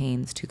great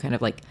pains to kind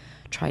of like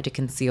try to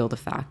conceal the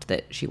fact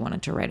that she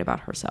wanted to write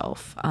about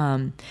herself.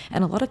 And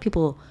a lot of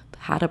people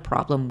had a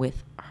problem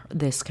with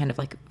this kind of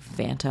like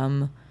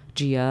phantom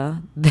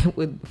Jia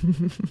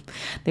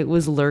that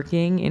was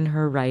lurking in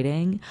her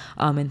writing,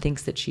 and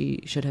thinks that she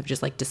should have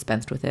just like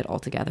dispensed with it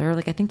altogether.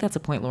 Like, I think that's a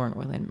point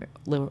Lauren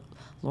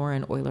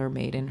Euler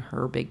made in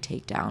her big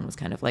takedown, was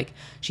kind of like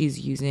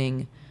she's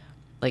using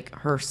like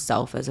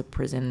herself as a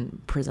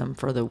prism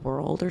for the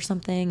world or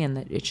something, and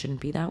that it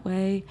shouldn't be that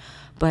way.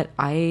 But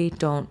I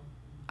don't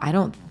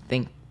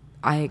think,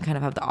 I kind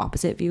of have the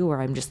opposite view,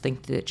 where I'm just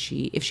think that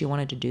if she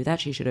wanted to do that,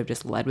 she should have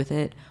just led with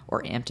it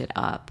or amped it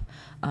up.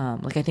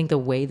 Like, I think the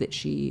way that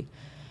she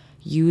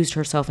used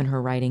herself in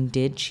her writing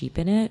did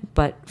cheapen it,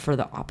 but for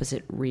the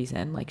opposite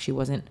reason. Like, she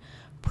wasn't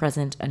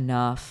present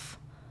enough.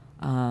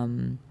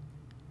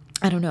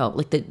 I don't know,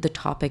 like the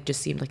topic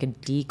just seemed like a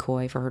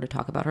decoy for her to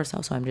talk about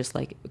herself. So I'm just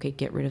like, okay,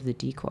 get rid of the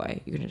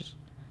decoy. You can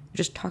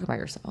just talk about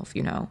yourself,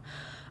 you know?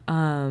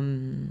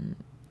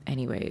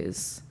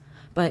 Anyways,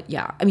 but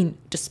yeah, I mean,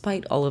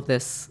 despite all of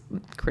this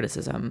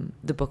criticism,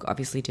 the book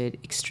obviously did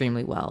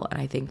extremely well. And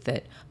I think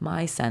that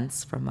my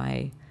sense from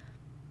my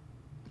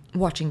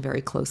watching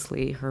very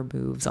closely her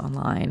moves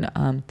online,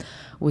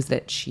 was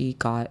that she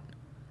got,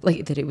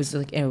 like, that it was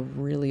like a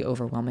really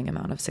overwhelming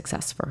amount of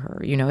success for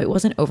her. You know, it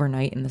wasn't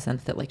overnight in the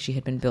sense that like she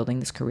had been building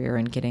this career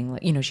and getting,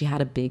 like, you know, she had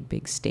a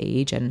big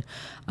stage and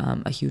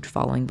a huge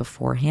following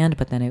beforehand,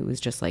 but then it was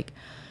just like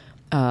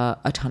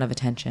a ton of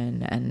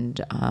attention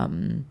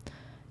and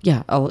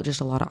yeah,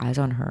 just a lot of eyes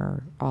on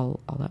her all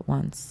at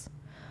once.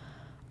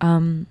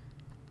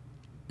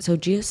 So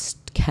Gia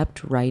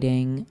kept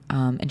writing,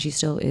 and she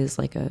still is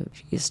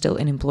she is still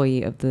an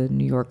employee of the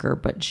New Yorker,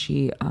 but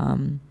she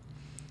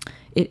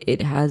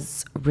it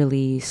has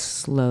really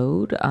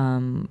slowed.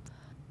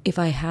 If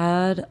I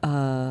had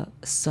a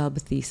sub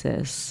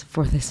thesis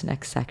for this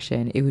next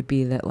section, it would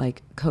be that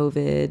like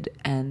COVID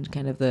and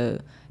kind of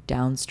the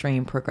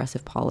downstream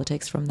progressive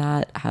politics from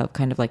that have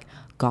kind of like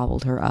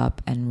gobbled her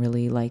up and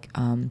really like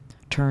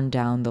turned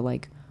down the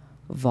like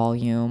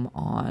volume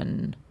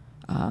on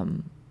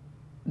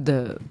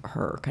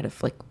her kind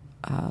of like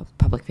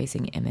public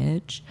facing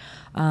image.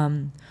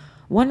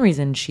 One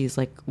reason she's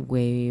like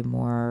way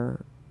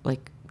more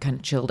like kind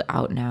of chilled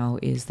out now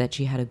is that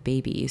she had a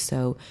baby.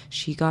 So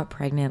she got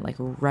pregnant like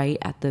right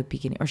at the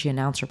beginning, or she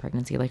announced her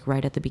pregnancy like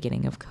right at the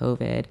beginning of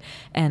COVID.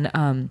 And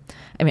I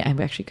mean, I'm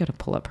actually going to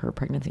pull up her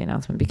pregnancy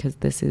announcement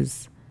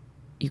because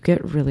you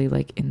get really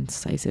like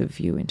incisive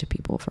view into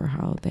people for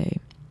how they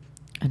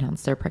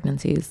announce their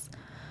pregnancies.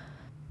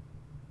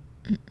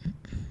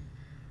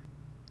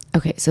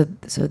 Okay, so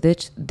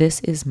this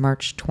is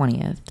March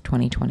 20th,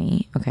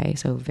 2020. Okay,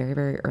 so very,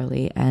 very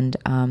early. And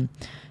how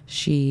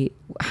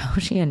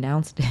she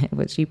announced it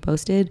was she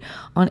posted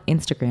on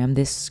Instagram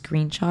this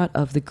screenshot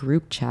of the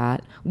group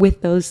chat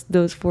with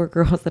those 4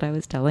 girls that I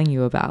was telling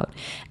you about.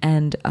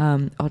 And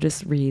I'll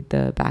just read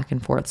the back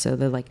and forth. So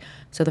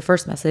the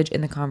first message in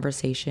the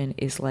conversation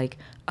is like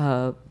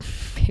a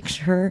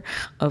picture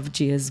of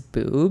Gia's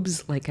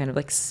boobs, like kind of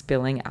like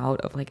spilling out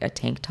of like a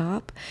tank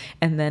top.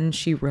 And then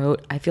she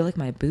wrote, "I feel like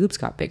my boobs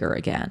got bigger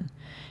again."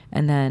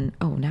 And then,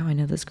 oh, now I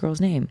know this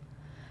girl's name.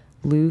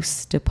 Lou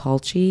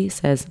Stipalchi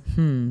says,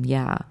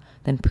 yeah.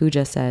 Then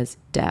Pooja says,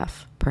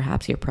 "Def,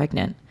 perhaps you're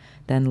pregnant."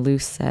 Then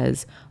Luce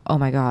says, "Oh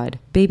my God,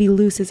 baby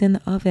Luce is in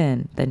the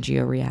oven." Then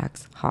Gia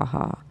reacts, "Ha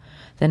ha."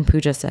 Then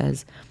Pooja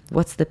says,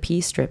 "What's the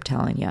pee strip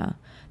telling ya?"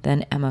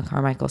 Then Emma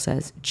Carmichael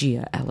says,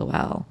 "Gia,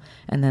 LOL."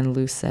 And then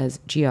Luce says,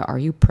 "Gia, are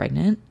you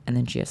pregnant?" And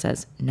then Gia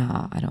says,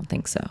 "Nah, I don't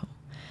think so."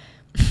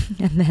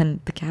 And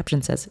then the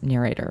caption says,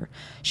 "Narrator,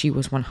 she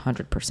was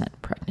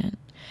 100% pregnant."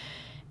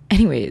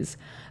 Anyways,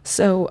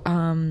 so,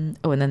 and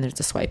then there's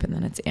a swipe, and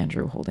then it's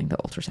Andrew holding the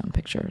ultrasound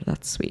picture.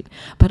 That's sweet.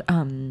 But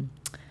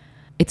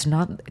it's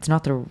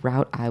not the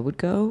route I would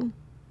go.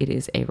 It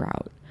is a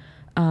route.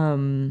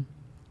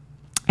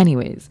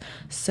 Anyways,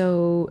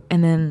 so,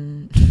 and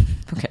then,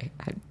 okay,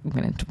 I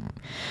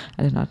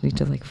did not need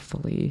to like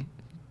fully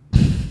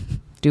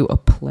do a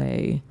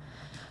play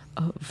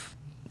of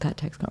that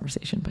text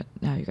conversation, but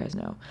now you guys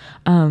know.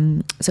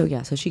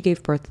 So she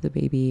gave birth to the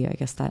baby, I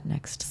guess that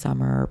next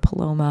summer.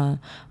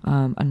 Paloma,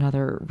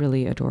 another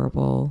really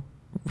adorable,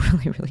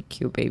 really, really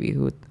cute baby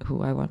who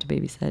I want to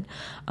babysit.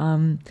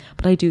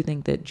 But I do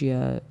think that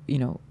Gia,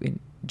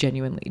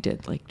 genuinely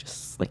did like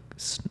just like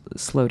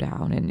slow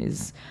down and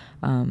is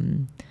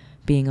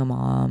being a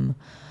mom.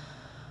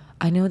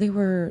 I know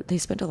they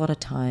spent a lot of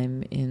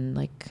time in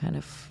like kind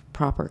of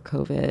proper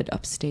COVID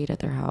upstate at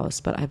their house,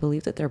 but I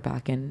believe that they're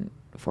back in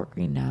Fort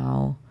Greene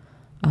now.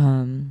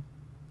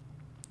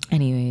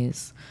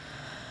 Anyways,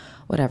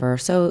 whatever.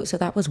 So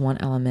that was one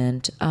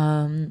element.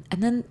 And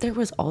then there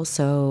was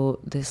also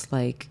this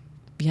like,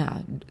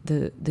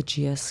 the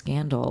Gia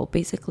scandal.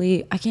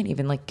 Basically, I can't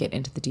even like get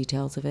into the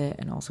details of it,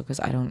 and also because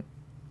I'm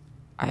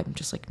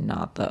just like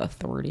not the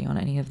authority on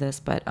any of this,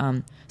 but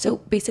so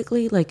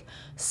basically like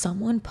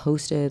someone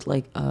posted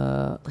like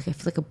I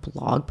feel like a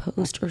blog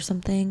post or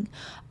something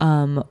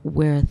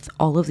with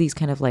all of these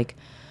kind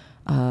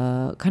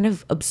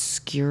of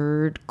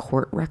obscured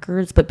court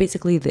records, but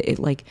basically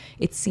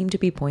it seemed to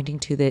be pointing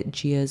to that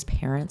Gia's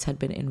parents had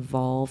been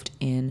involved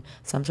in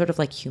some sort of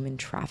like human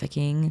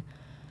trafficking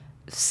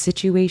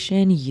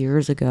situation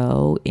years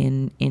ago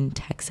in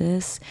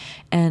Texas.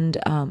 And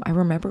I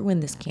remember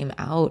when this came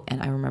out,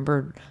 and I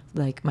remember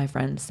like my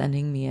friend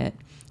sending me it,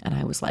 and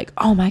I was like,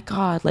 oh my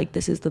God, like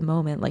this is the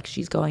moment, like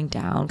she's going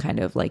down, kind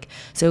of like.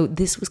 So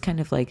this was kind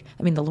of like,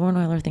 I mean, the Lauren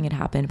Euler thing had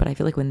happened, but I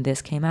feel like when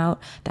this came out,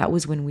 that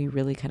was when we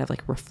really kind of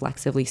like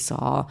reflexively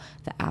saw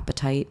the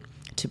appetite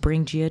to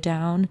bring Gia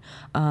down.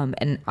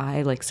 And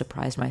I like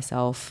surprised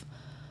myself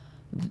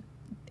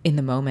in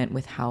the moment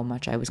with how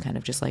much I was kind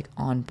of just like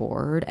on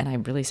board, and I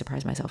really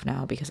surprised myself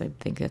now because I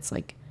think it's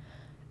like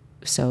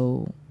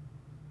so,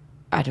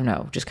 I don't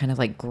know, just kind of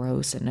like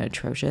gross and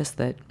atrocious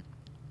that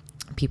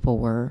people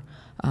were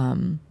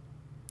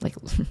like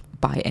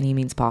by any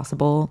means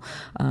possible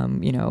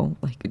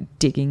like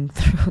digging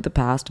through the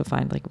past to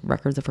find like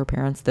records of her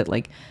parents that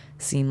like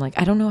seem like,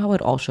 I don't know how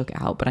it all shook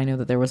out, but I know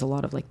that there was a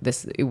lot of like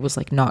this, it was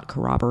like not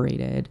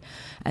corroborated.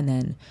 And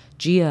then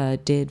Gia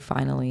did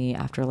finally,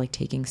 after like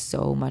taking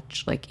so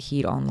much like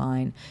heat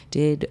online,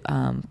 did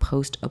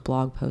post a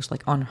blog post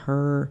like on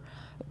her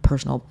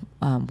personal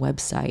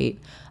website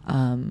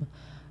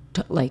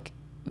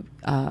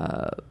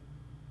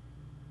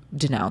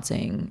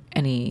denouncing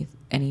any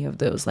of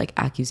those like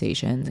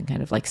accusations and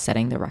kind of like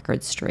setting the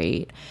record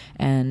straight.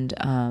 And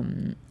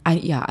I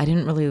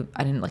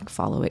didn't like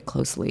follow it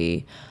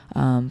closely,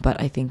 but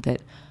I think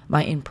that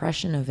my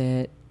impression of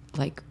it,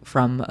 like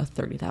from a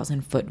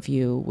 30,000 foot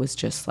view, was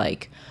just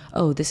like,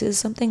 oh, this is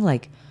something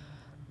like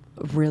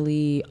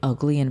really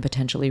ugly and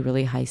potentially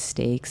really high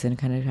stakes, and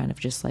kind of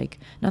just like,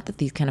 not that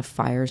these kind of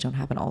fires don't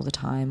happen all the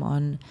time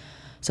on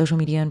social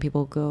media and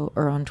people go,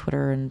 or on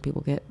Twitter, and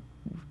people get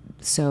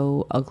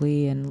so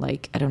ugly, and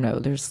like, I don't know,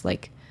 there's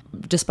like,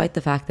 despite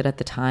the fact that at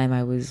the time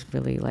I was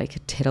really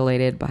like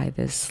titillated by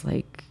this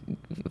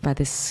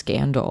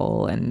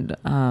scandal, and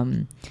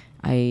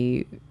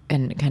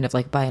and kind of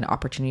like by an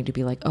opportunity to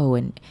be like, oh,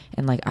 and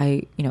like,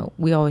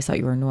 we always thought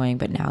you were annoying,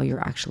 but now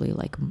you're actually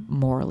like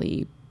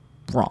morally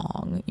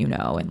wrong,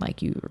 and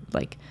like, you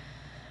like,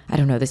 I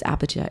don't know, this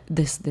appetite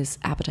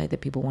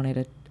that people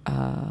wanted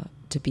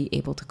to be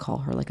able to call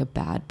her like a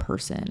bad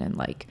person and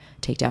like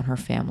take down her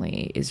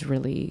family is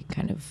really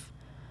kind of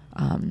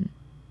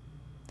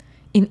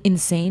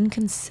insane,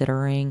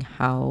 considering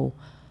how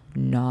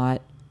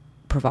not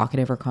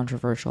provocative or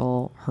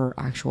controversial her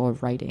actual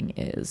writing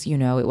is. It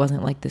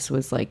wasn't like this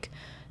was like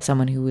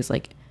someone who was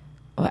like,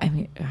 well, I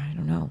mean, I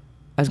don't know,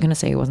 I was gonna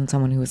say it wasn't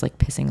someone who was like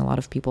pissing a lot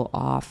of people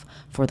off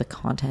for the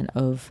content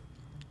of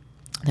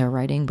their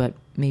writing, but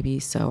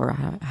maybe so. Or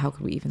how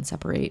could we even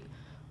separate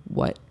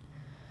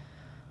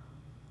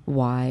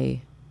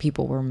why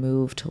people were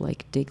moved to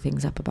like dig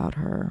things up about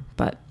her?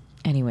 But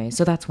anyway,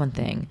 so that's one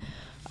thing.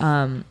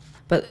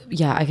 But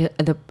yeah, I get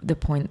the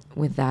point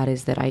with that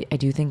is that I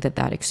do think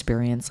that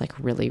experience like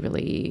really,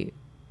 really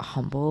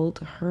humbled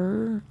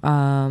her,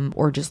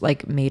 or just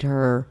like made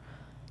her,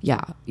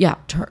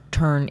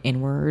 turn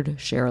inward,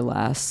 share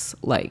less,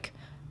 like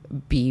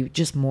be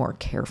just more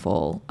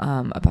careful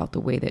about the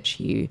way that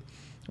she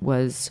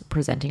was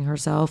presenting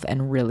herself,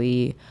 and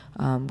really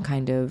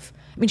kind of,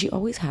 I mean, she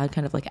always had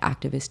kind of like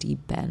activist-y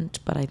bent,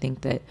 but I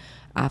think that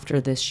after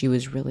this she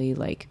was really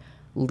like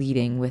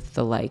leading with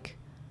the like,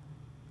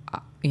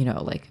 you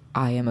know, like,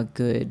 I am a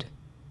good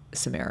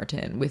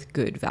Samaritan with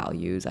good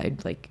values.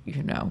 I'd like,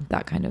 you know,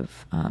 that kind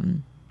of,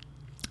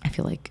 I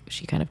feel like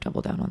she kind of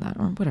doubled down on that,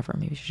 or whatever.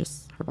 Maybe she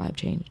just, her vibe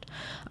changed.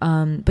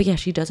 But yeah,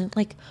 she doesn't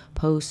like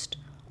post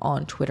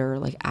on Twitter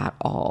like at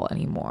all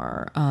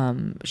anymore.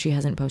 She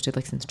hasn't posted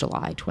like since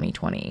July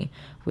 2020,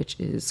 which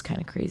is kind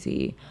of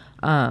crazy.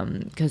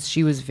 Cause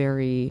she was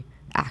very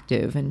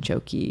active and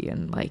jokey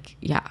and like,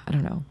 yeah, I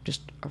don't know,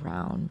 just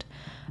around.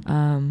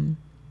 Oh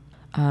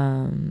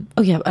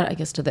yeah, I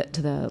guess to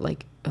the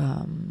like,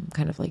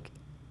 kind of like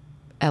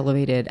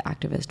elevated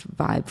activist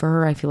vibe for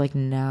her. I feel like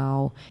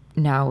now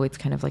it's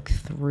kind of like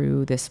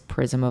through this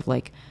prism of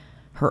like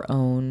her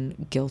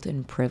own guilt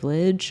and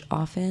privilege.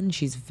 Often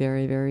she's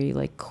very, very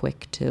like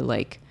quick to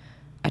like,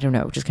 I don't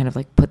know, just kind of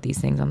like put these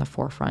things on the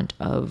forefront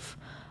of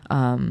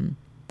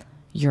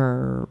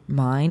your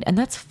mind, and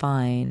that's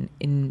fine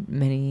in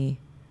many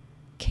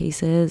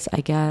cases, I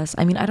guess.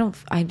 I mean,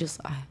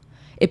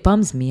 it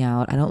bums me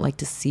out. I don't like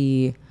to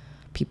see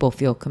people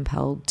feel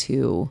compelled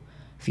to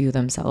view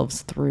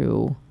themselves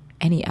through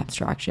any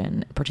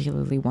abstraction,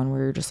 particularly one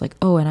where you're just like,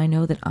 oh, and I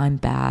know that I'm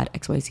bad,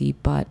 XYZ,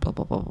 but blah,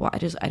 blah, blah, blah.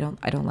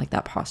 I don't like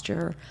that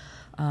posture.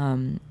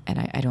 And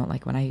I don't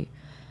like when I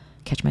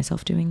catch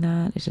myself doing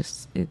that.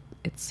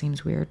 It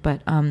seems weird.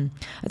 But I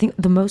think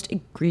the most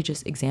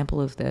egregious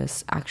example of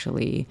this,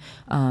 actually,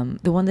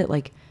 the one that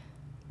like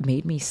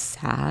made me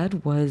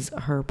sad, was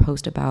her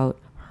post about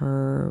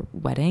her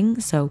wedding.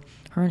 So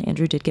her and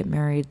Andrew did get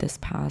married this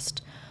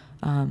past,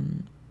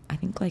 I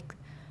think like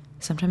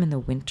sometime in the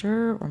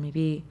winter or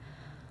maybe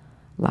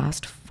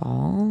last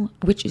fall,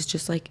 which is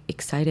just like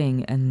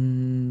exciting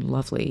and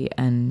lovely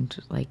and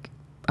like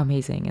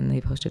amazing. And they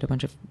posted a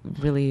bunch of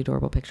really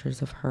adorable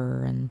pictures of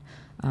her and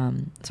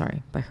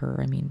sorry, by her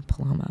I mean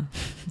Paloma,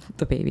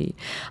 the baby,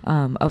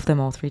 of them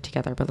all three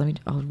together. But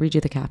I'll read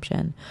you the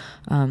caption.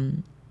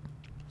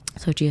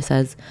 So Jia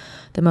says,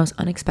 the most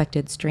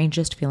unexpected,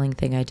 strangest feeling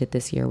thing I did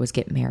this year was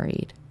get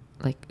married.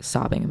 Like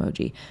sobbing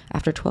emoji.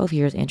 After 12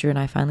 years, Andrew and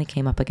I finally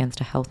came up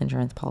against a health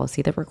insurance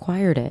policy that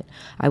required it.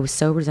 I was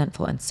so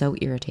resentful and so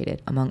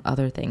irritated, among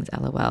other things,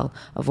 LOL.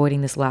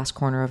 Avoiding this last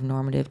corner of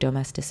normative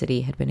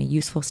domesticity had been a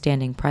useful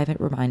standing private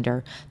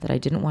reminder that I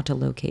didn't want to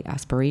locate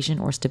aspiration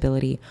or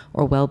stability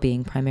or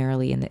well-being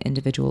primarily in the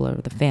individual or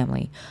the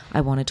family.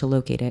 I wanted to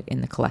locate it in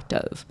the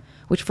collective.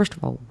 Which, first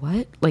of all,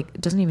 what? Like,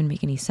 it doesn't even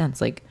make any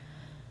sense. Like,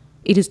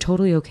 it is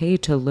totally okay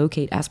to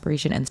locate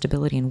aspiration and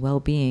stability and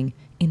well-being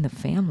in the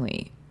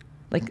family.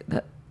 Like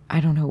that, I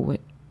don't know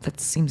what,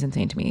 that seems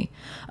insane to me.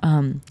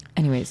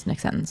 Anyways,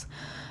 next sentence.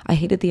 I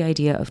hated the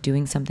idea of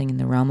doing something in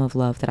the realm of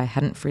love that I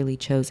hadn't freely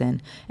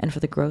chosen, and for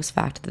the gross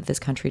fact that this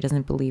country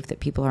doesn't believe that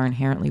people are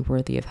inherently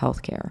worthy of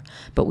health care.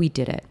 But we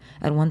did it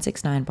at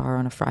 169 Bar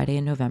on a Friday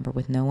in November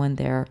with no one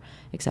there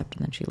except,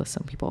 and then she lists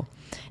some people,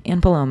 and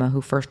Paloma,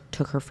 who first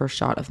took her first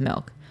shot of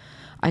milk.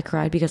 I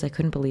cried because I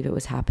couldn't believe it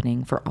was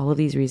happening for all of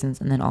these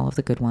reasons and then all of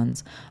the good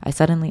ones. I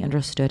suddenly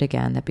understood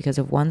again that because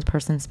of one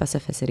person's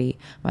specificity,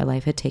 my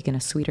life had taken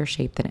a sweeter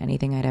shape than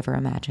anything I'd ever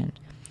imagined.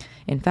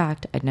 In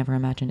fact, I'd never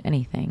imagined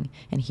anything,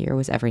 and here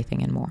was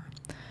everything and more.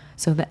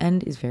 So the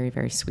end is very,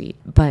 very sweet.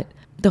 But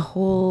the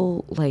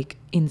whole like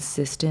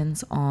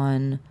insistence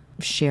on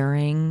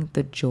sharing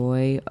the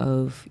joy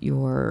of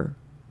your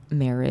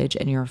marriage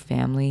and your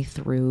family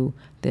through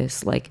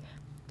this like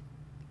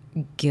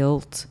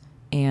guilt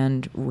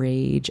and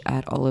rage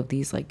at all of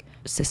these like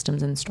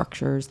systems and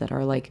structures that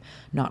are like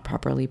not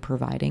properly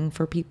providing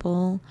for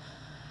people.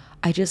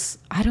 I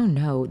don't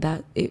know,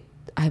 that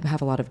I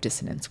have a lot of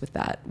dissonance with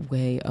that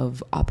way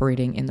of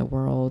operating in the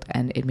world,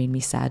 and it made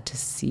me sad to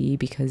see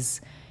because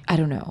I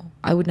don't know,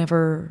 I would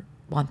never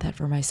want that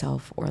for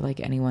myself or like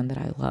anyone that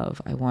I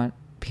love. I want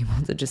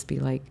people to just be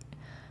like,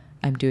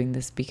 I'm doing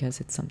this because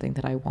it's something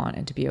that I want,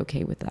 and to be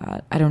okay with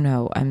that. I don't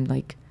know, I'm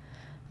like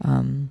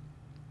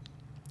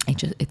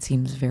it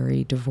seems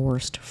very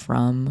divorced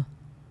from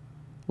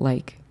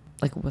like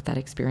what that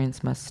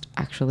experience must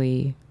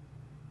actually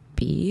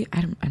be.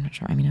 I'm not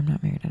sure. I mean, I'm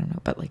not married. I don't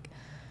know. But like,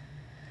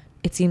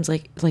 it seems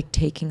like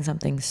taking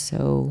something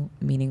so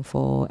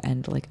meaningful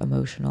and like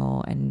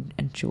emotional and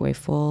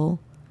joyful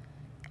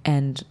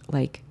and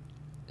like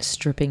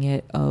stripping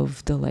it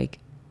of the like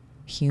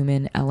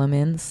human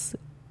elements.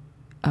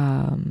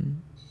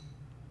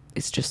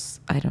 It's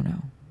just, I don't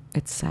know.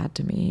 It's sad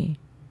to me.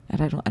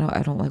 And I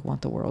don't like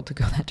want the world to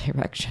go that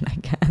direction, I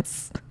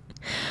guess.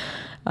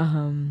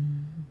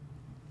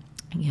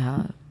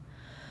 Yeah.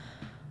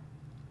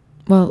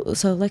 Well,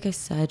 so like I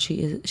said,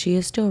 she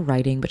is still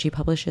writing, but she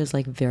publishes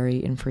like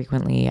very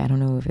infrequently. I don't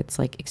know if it's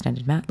like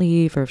extended mat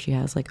leave or if she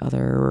has like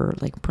other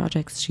like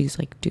projects she's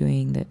like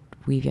doing that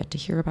we've yet to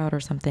hear about or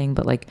something.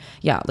 But like,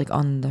 yeah, like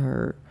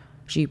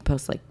she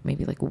posts like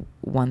maybe like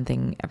one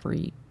thing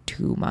every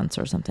 2 months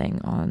or something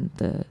on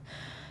the,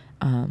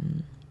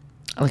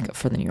 like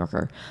for the New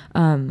Yorker.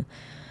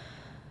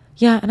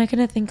 Yeah, and I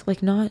kind of think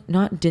like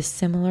not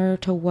dissimilar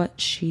to what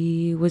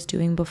she was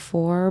doing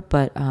before,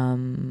 but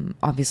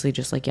obviously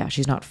just like, yeah,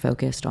 she's not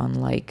focused on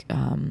like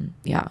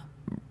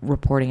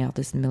reporting out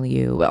this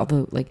milieu,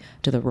 although like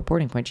to the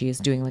reporting point, she is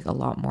doing like a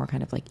lot more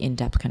kind of like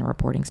in-depth kind of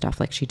reporting stuff.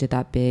 Like she did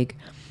that big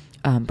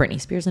Britney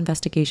Spears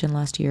investigation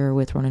last year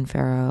with Ronan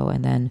Farrow,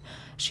 and then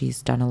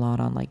she's done a lot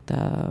on like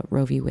the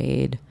Roe v.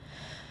 Wade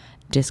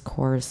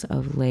discourse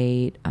of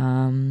late.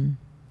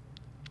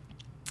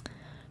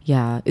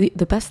 Yeah,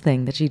 the best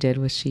thing that she did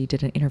was she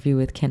did an interview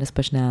with Candace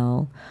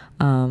Bushnell,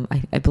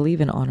 I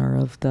believe in honor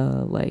of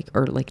the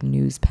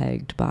news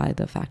pegged by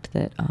the fact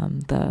that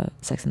the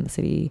Sex and the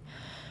City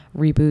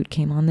reboot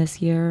came on this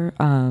year,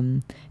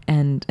 and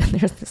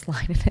there's this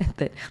line in it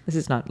that, this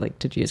is not like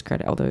to Gia's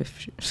credit, although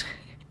if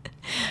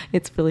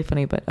it's really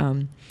funny, but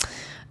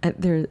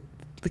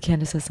the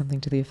Candace says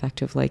something to the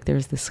effect of like,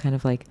 there's this kind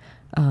of like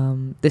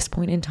this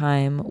point in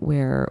time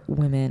where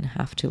women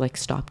have to like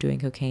stop doing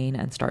cocaine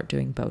and start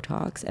doing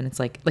Botox, and it's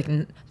like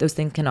those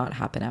things cannot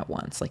happen at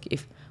once. Like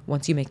if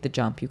once you make the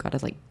jump, you gotta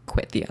like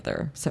quit the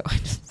other. So I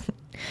just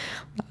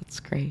that's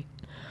great.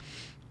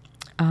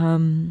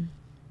 But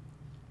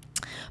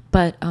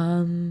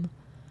I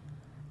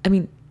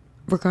mean,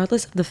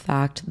 regardless of the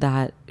fact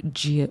that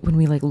Jia, when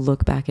we like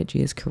look back at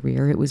Gia's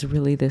career, it was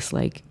really this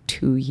like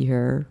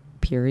 2-year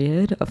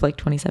period of like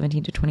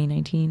 2017 to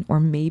 2019, or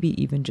maybe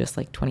even just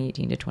like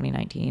 2018 to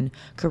 2019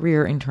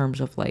 career in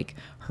terms of like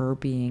her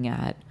being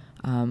at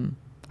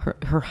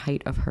her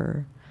height of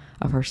her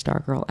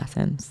star girl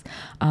essence.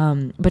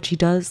 But she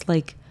does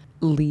like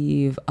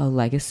leave a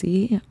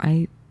legacy,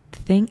 I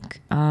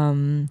think,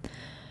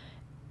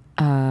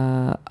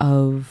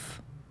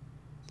 of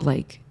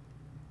like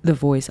the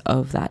voice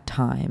of that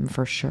time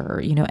for sure,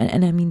 you know,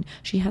 and I mean,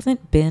 she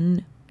hasn't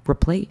been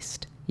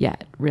replaced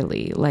yet,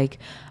 really. Like,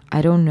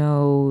 I don't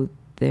know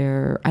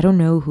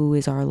who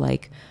is our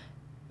like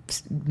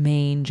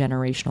main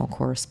generational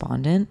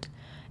correspondent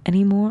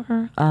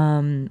anymore.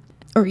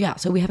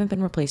 So we haven't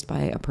been replaced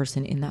by a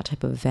person in that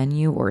type of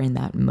venue or in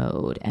that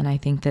mode. And I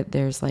think that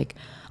there's like,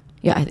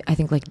 I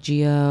think like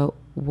Jia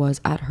was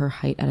at her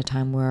height at a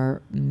time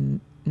where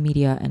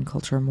media and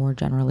culture more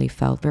generally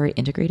felt very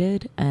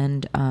integrated,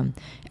 and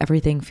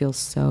everything feels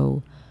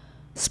so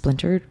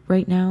splintered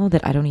right now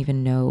that I don't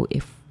even know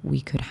if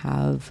we could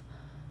have,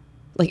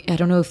 like, I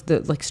don't know if the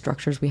like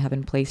structures we have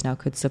in place now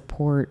could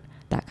support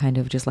that kind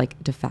of just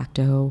like de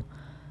facto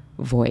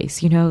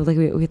voice, you know,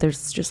 like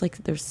there's just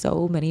like, there's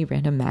so many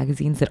random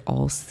magazines that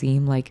all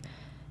seem like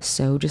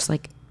so just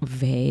like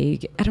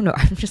vague. I don't know.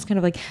 I'm just kind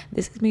of like,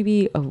 this is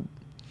maybe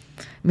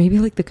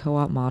like the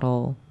co-op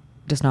model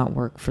does not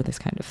work for this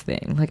kind of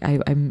thing. Like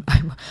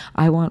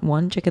I want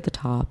one chick at the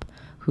top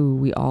who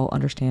we all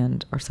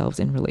understand ourselves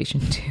in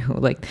relation to.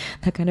 Like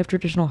that kind of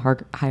traditional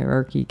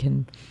hierarchy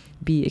can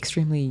be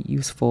extremely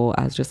useful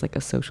as just like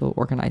a social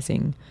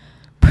organizing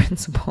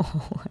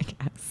principle, I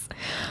guess.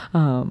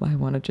 I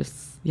want to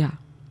just, I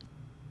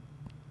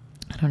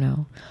don't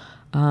know.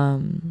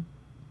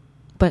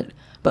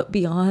 But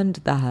beyond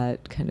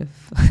that kind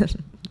of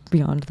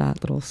beyond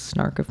that little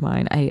snark of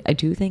mine, I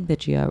do think that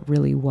Jia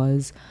really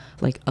was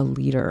like a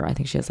leader. I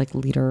think she has like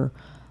leader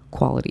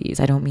qualities.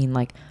 I don't mean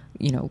like,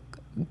 you know,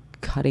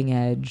 cutting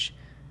edge,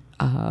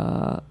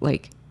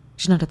 like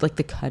she's not at like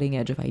the cutting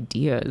edge of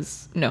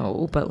ideas,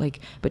 no, but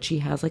she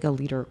has like a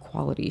leader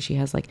quality. She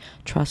has like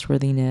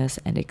trustworthiness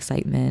and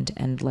excitement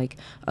and like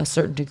a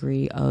certain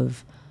degree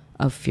of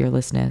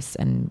fearlessness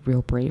and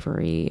real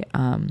bravery.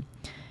 And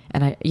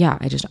I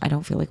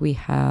don't feel like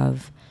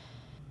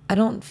I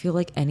don't feel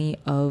like any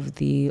of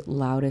the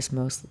loudest,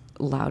 most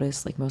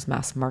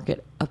mass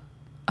market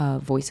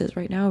voices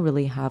right now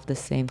really have the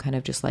same kind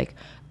of just like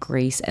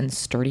grace and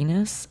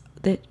sturdiness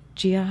that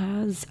Jia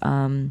has.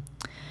 I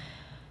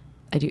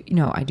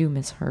do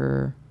miss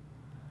her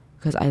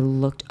because I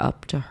looked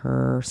up to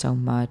her so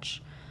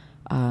much,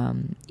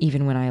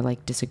 even when I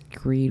like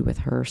disagreed with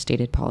her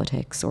stated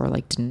politics or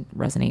like didn't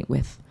resonate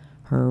with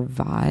her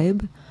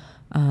vibe.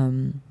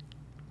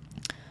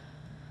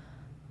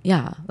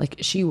 Like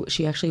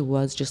she actually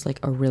was just like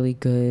a really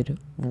good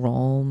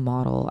role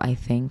model, I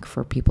think,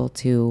 for people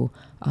to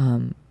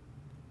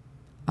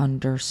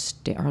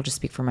understand. Or I'll just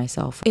speak for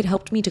myself. It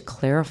helped me to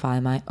clarify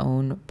my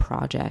own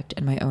project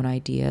and my own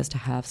ideas, to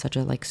have such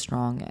a like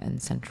strong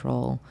and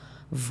central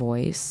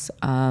voice,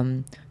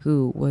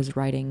 who was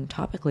writing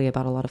topically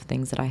about a lot of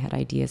things that I had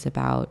ideas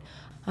about.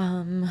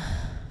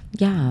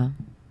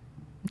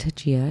 To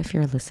Jia, if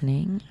you're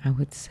listening, I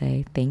would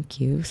say thank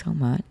you so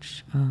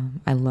much.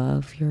 I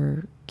love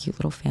your cute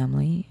little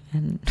family,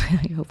 and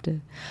I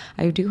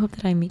do hope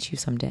that I meet you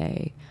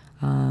someday.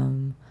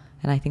 And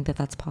I think that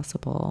that's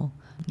possible.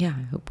 Yeah,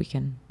 I hope we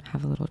can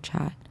have a little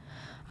chat.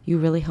 You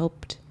really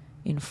helped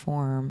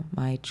inform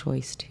my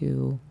choice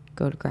to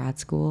go to grad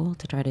school,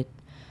 to try to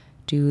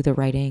do the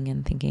writing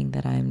and thinking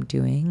that I'm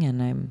doing.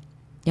 And I'm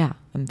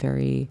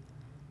very,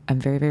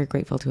 very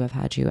grateful to have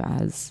had you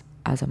as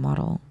a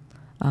model.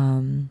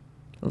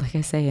 Like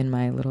I say in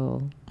my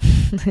little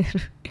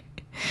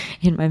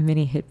in my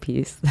mini hit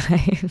piece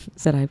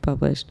that I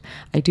published,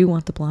 I do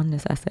want the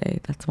blondness essay.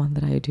 That's one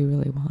that I do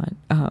really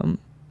want.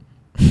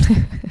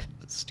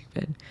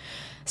 Stupid.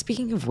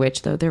 Speaking of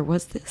which, though, there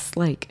was this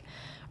like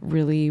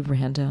really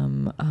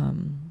random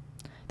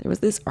there was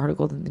this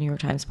article that the New York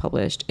Times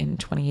published in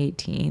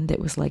 2018 that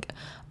was like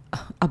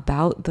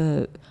about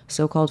the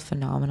so-called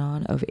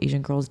phenomenon of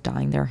Asian girls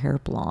dyeing their hair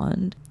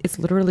blonde. It's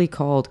literally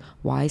called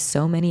Why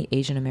So Many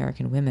Asian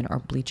American Women Are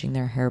Bleaching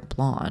Their Hair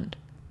Blonde,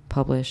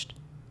 published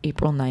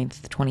April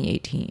 9th,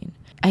 2018.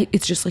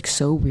 It's just like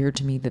so weird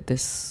to me that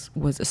this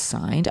was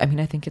assigned. I mean,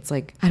 I think it's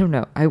like, I don't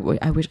know. I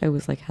wish I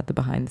was like had the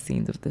behind the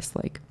scenes of this,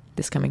 like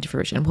this coming to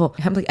fruition. Well,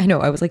 I'm like, I know,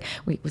 I was like,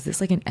 wait, was this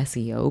like an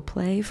SEO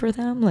play for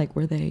them? Like,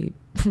 was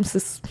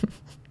this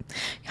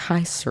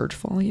high search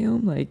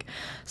volume? Like,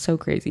 so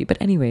crazy.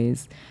 But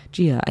anyways,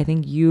 Jia, I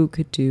think you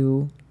could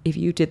do, if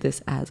you did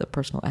this as a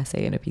personal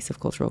essay and a piece of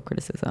cultural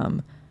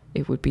criticism,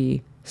 it would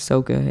be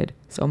so good.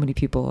 So many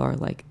people are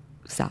like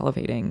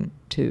salivating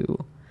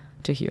to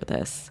hear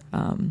this.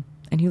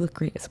 And you look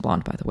great as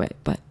blonde, by the way,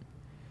 but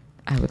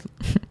I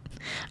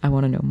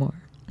want to know more.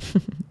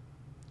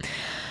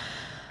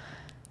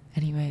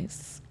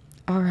 Anyways,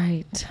 all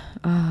right.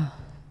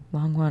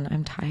 Long one.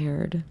 I'm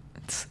tired.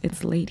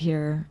 It's late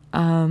here.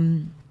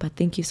 But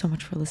thank you so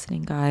much for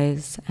listening,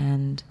 guys.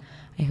 And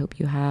I hope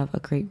you have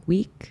a great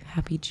week.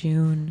 Happy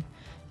June.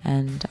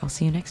 And I'll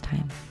see you next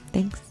time.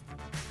 Thanks.